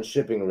touch on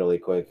shipping really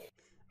quick.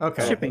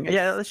 Okay. Shipping.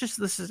 Yeah, let's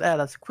just add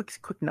a quick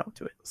note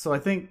to it. So I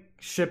think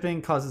shipping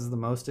causes the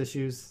most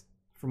issues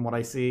from what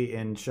I see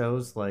in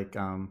shows. Like,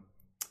 I'm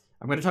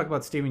going to talk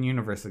about Steven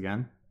Universe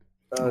again.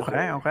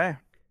 Okay.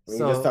 We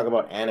can just talk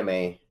about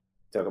anime.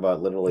 Talk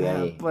about literally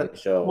any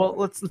show. Well,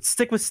 let's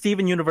stick with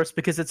Steven Universe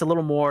because it's a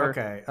little more.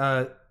 Okay.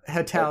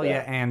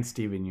 Hetalia and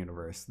Steven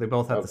Universe. They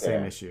both have the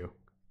same issue.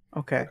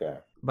 Okay.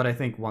 But I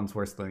think one's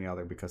worse than the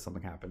other because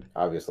something happened.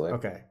 Obviously.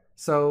 Okay.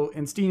 So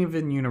in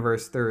Steven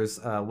Universe, there's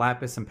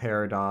Lapis and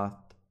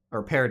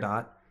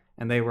Peridot,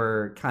 and they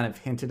were kind of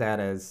hinted at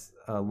as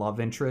a love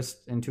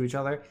interest into each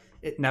other.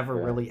 It never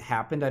really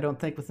happened, I don't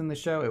think, within the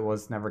show. It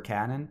was never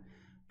canon.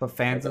 But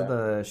fans of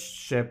the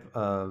ship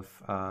of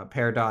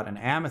Peridot and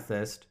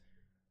Amethyst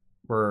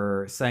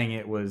were saying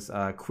it was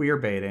queer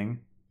baiting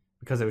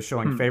because it was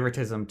showing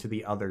favoritism to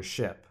the other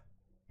ship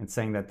and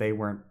saying that they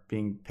weren't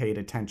being paid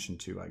attention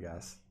to, I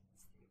guess.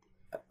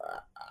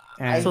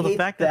 And so the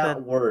fact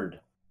that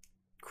word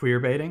queer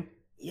baiting,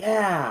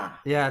 yeah,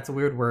 it's a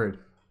weird word.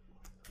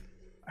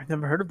 I've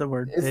never heard of the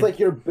word. It's like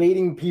you're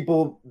baiting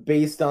people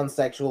based on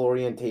sexual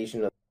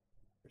orientation.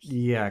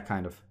 Yeah,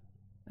 kind of,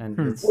 and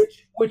it's...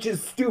 which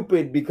is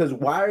stupid because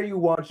why are you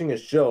watching a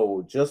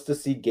show just to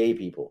see gay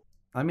people?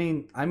 I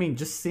mean,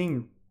 just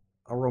seeing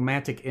a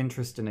romantic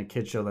interest in a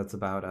kid show that's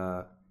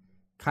about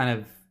kind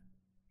of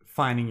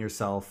finding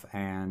yourself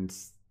and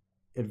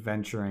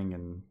adventuring,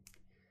 and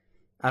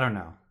I don't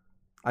know.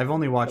 I've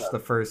only watched the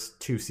first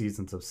 2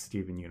 seasons of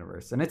Steven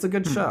Universe, and it's a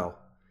good show,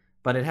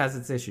 but it has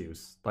its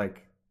issues.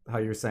 Like how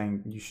you're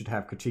saying you should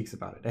have critiques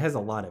about it. It has a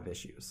lot of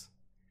issues.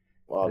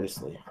 Well,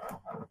 obviously.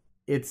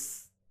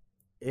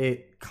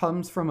 It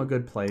comes from a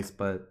good place,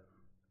 but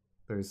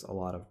there's a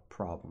lot of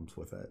problems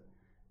with it.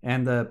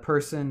 And the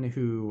person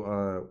who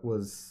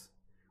was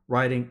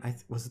writing,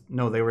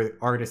 they were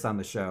artists on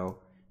the show.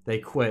 They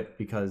quit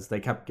because they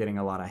kept getting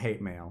a lot of hate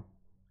mail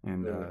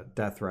and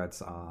death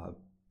threats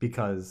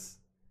because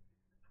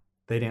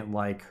they didn't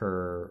like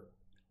her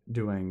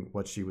doing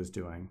what she was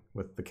doing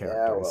with the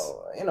characters.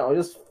 Yeah, well,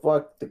 just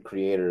fuck the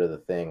creator of the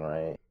thing,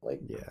 right? Like,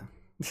 yeah,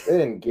 they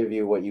didn't give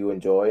you what you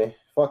enjoy.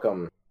 Fuck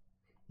them.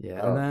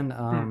 Yeah, and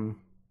then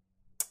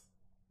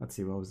let's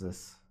see, what was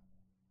this?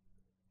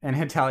 And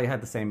Hetalia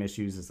had the same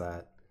issues as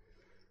that.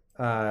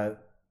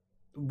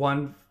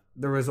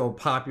 There was a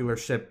popular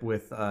ship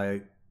with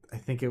I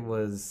think it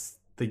was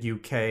the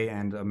UK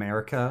and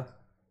America,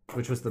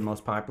 which was the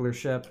most popular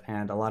ship,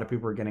 and a lot of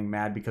people were getting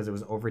mad because it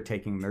was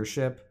overtaking their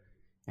ship,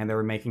 and they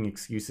were making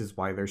excuses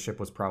why their ship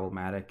was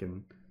problematic,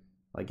 and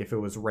like if it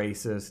was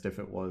racist, if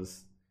it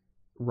was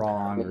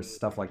wrong, or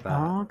stuff like that.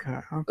 Okay.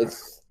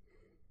 It's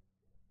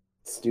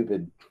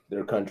stupid.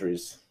 They're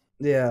countries.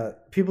 Yeah,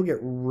 people get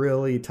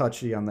really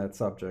touchy on that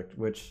subject,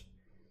 which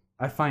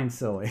I find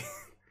silly.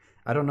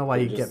 I don't know why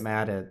you get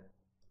mad at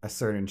a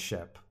certain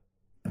ship.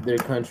 They're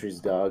countries,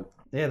 dog.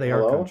 Yeah, they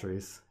Hello? are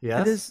countries.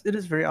 Yes. It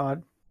is very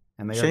odd.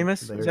 And they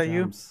Seamus, they is that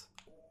you? gems.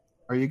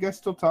 Are you guys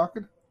still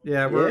talking?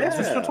 Yeah, We're Yeah.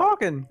 still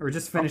talking. we're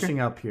just finishing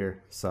up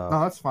here. So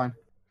No, that's fine.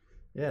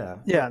 yeah.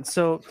 Yeah.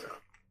 So,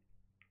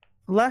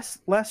 last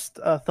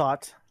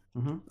thought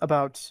hmm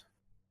about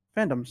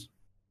fandoms.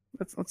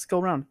 Let's go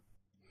around.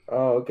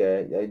 Oh,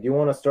 okay. Do you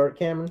want to start,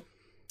 Cameron?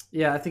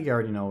 Yeah, I think you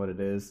already know what it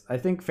is. I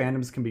think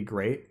fandoms can be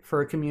great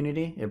for a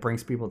community. It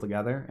brings people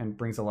together and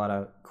brings a lot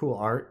of cool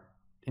art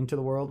into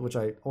the world, which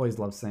I always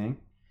love seeing.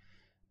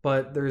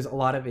 But there's a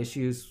lot of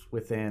issues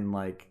within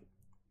like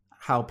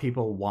how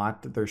people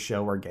want their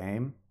show or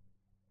game,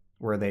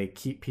 where they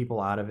keep people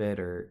out of it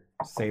or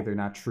say they're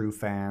not true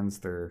fans,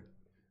 they're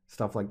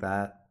stuff like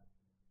that.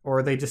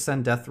 Or they just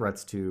send death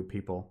threats to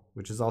people,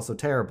 which is also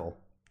terrible,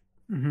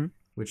 Mm-hmm.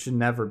 which should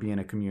never be in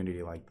a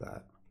community like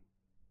that.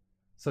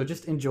 So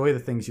just enjoy the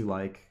things you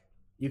like.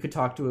 You could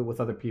talk to it with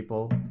other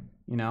people,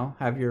 you know,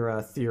 have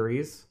your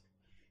theories,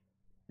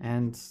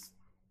 and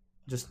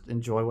just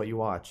enjoy what you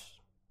watch.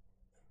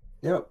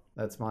 Yep.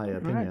 That's my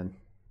opinion.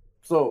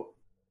 So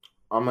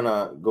I'm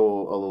gonna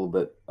go a little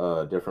bit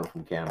different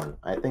from Cameron.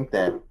 I think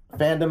that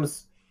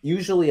fandoms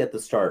usually at the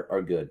start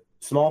are good.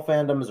 Small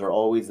fandoms are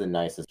always the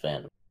nicest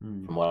fandom,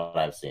 from what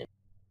I've seen.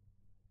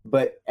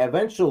 But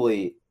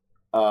eventually,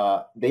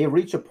 they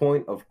reach a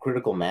point of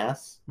critical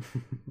mass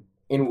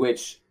in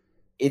which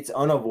it's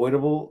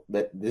unavoidable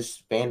that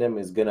this fandom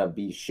is gonna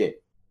be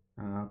shit.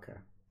 Okay.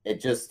 It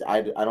just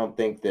I don't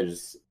think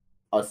there's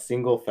a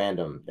single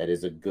fandom that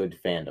is a good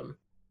fandom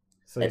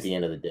So at the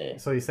end of the day.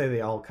 So you say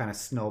they all kind of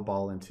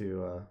snowball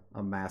into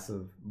a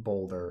massive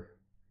boulder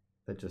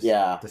that just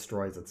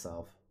destroys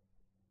itself.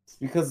 It's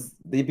because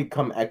they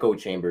become echo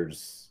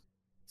chambers.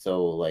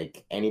 So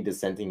like any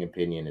dissenting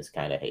opinion is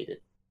kind of hated.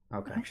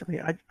 Okay. Actually,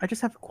 I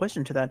just have a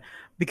question to that,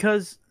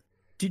 because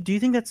do you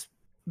think that's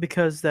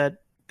because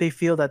that they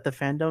feel that the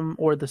fandom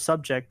or the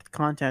subject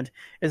content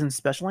isn't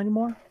special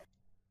anymore,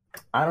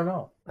 I don't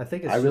know. I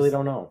think it's I really just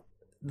don't know.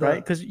 right?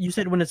 Because you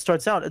said when it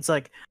starts out, it's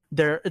like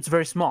it's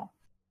very small.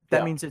 That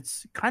Yeah. means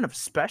it's kind of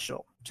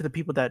special to the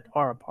people that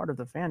are a part of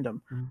the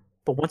fandom. Mhm.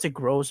 But once it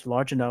grows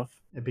large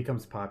enough, it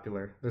becomes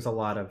popular. There's a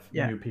lot of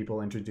Yeah. new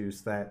people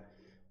introduced that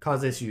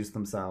cause issues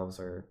themselves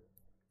or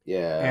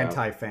Yeah.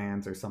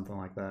 anti-fans or something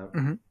like that.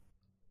 Mhm.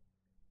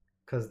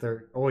 Because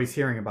they're always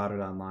hearing about it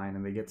online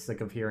and they get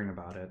sick of hearing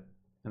about it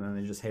and then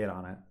they just hate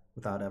on it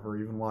without ever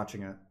even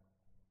watching it.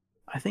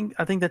 I think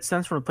that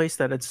stems from a place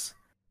that it's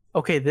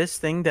okay. This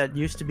thing that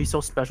used to be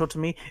so special to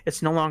me,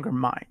 it's no longer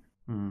mine.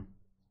 Mm.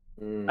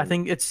 I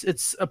think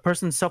it's a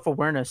person's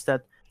self-awareness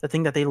that the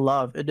thing that they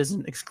love, it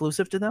isn't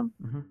exclusive to them.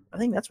 Mhm. I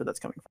think that's where that's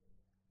coming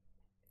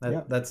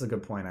from. That's a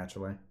good point,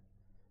 actually.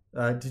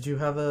 Did you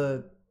have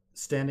a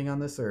standing on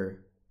this,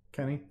 or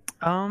Kenny?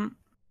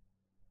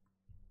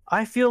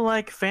 I feel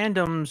like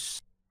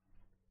fandoms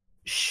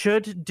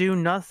should do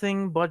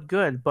nothing but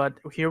good, but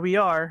here we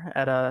are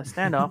at a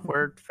standoff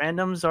where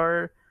fandoms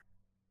are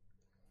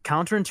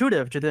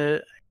counterintuitive to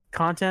the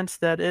content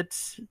that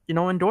it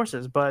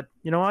endorses. But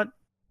you know what?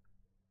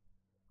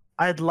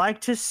 I'd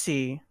like to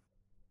see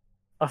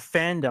a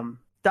fandom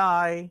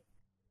die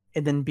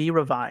and then be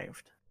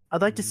revived.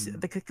 I'd like to see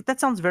that.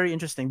 Sounds very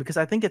interesting because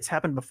I think it's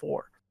happened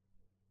before.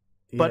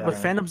 But with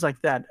fandoms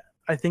like that,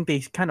 I think they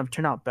kind of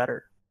turn out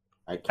better.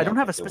 I don't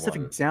have a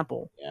specific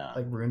example. Yeah.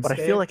 Like RuneScape? But I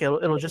feel like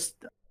it'll just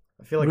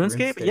I feel like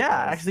RuneScape.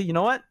 Yeah, does. actually, you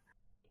know what?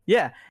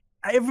 Yeah,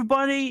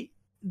 everybody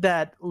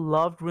that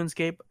loved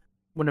RuneScape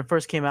when it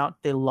first came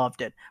out, they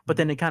loved it. But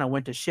then it kind of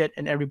went to shit,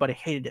 and everybody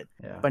hated it.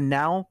 Yeah. But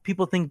now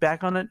people think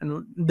back on it,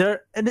 and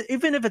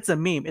even if it's a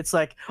meme, it's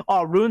like,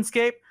 oh,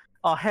 RuneScape.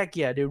 Oh, heck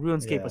yeah, dude,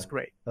 RuneScape was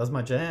great. That was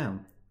my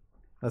jam.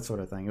 That sort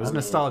of thing. It was I mean,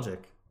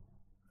 nostalgic.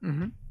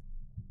 Mm-hmm.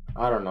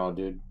 I don't know,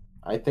 dude.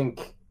 I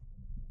think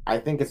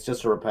it's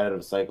just a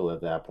repetitive cycle at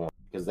that point.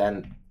 Because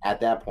then at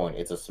that point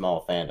it's a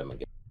small fandom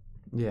again.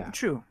 Yeah.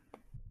 True.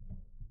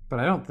 But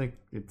I don't think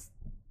it's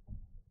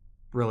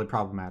really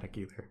problematic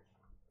either.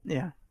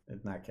 Yeah. In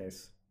that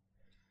case.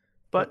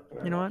 But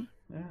you know what?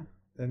 Yeah.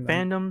 And,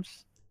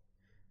 fandoms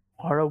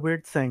are a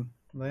weird thing.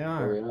 They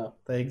are. Yeah.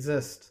 They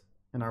exist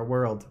in our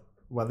world,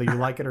 whether you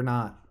like it or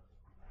not.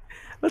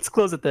 Let's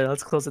close it there.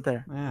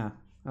 Yeah.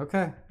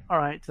 Okay. All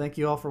right. Thank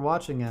you all for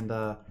watching. And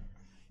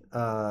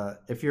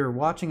if you're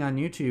watching on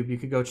YouTube, you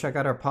could go check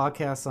out our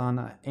podcasts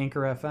on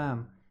Anchor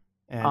FM.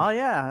 And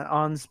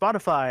on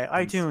Spotify,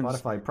 iTunes,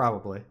 Spotify,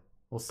 probably.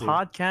 We'll see.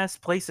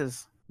 Podcast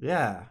places.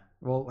 Yeah.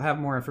 We'll have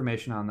more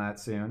information on that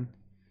soon.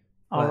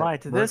 All But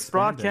right. we're This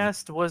expanding.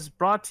 broadcast was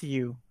brought to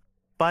you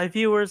by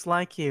viewers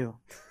like you.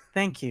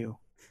 Thank you.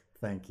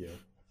 Thank you.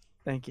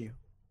 Thank you.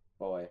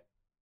 Boy.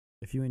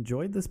 If you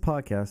enjoyed this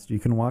podcast, you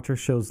can watch our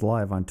shows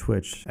live on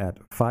Twitch at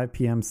 5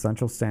 p.m.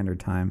 Central Standard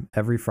Time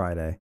every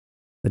Friday.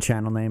 The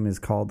channel name is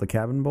called The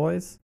Cabin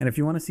Boys. And if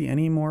you want to see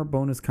any more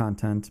bonus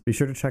content, be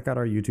sure to check out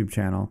our YouTube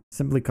channel,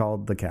 simply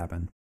called The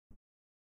Cabin.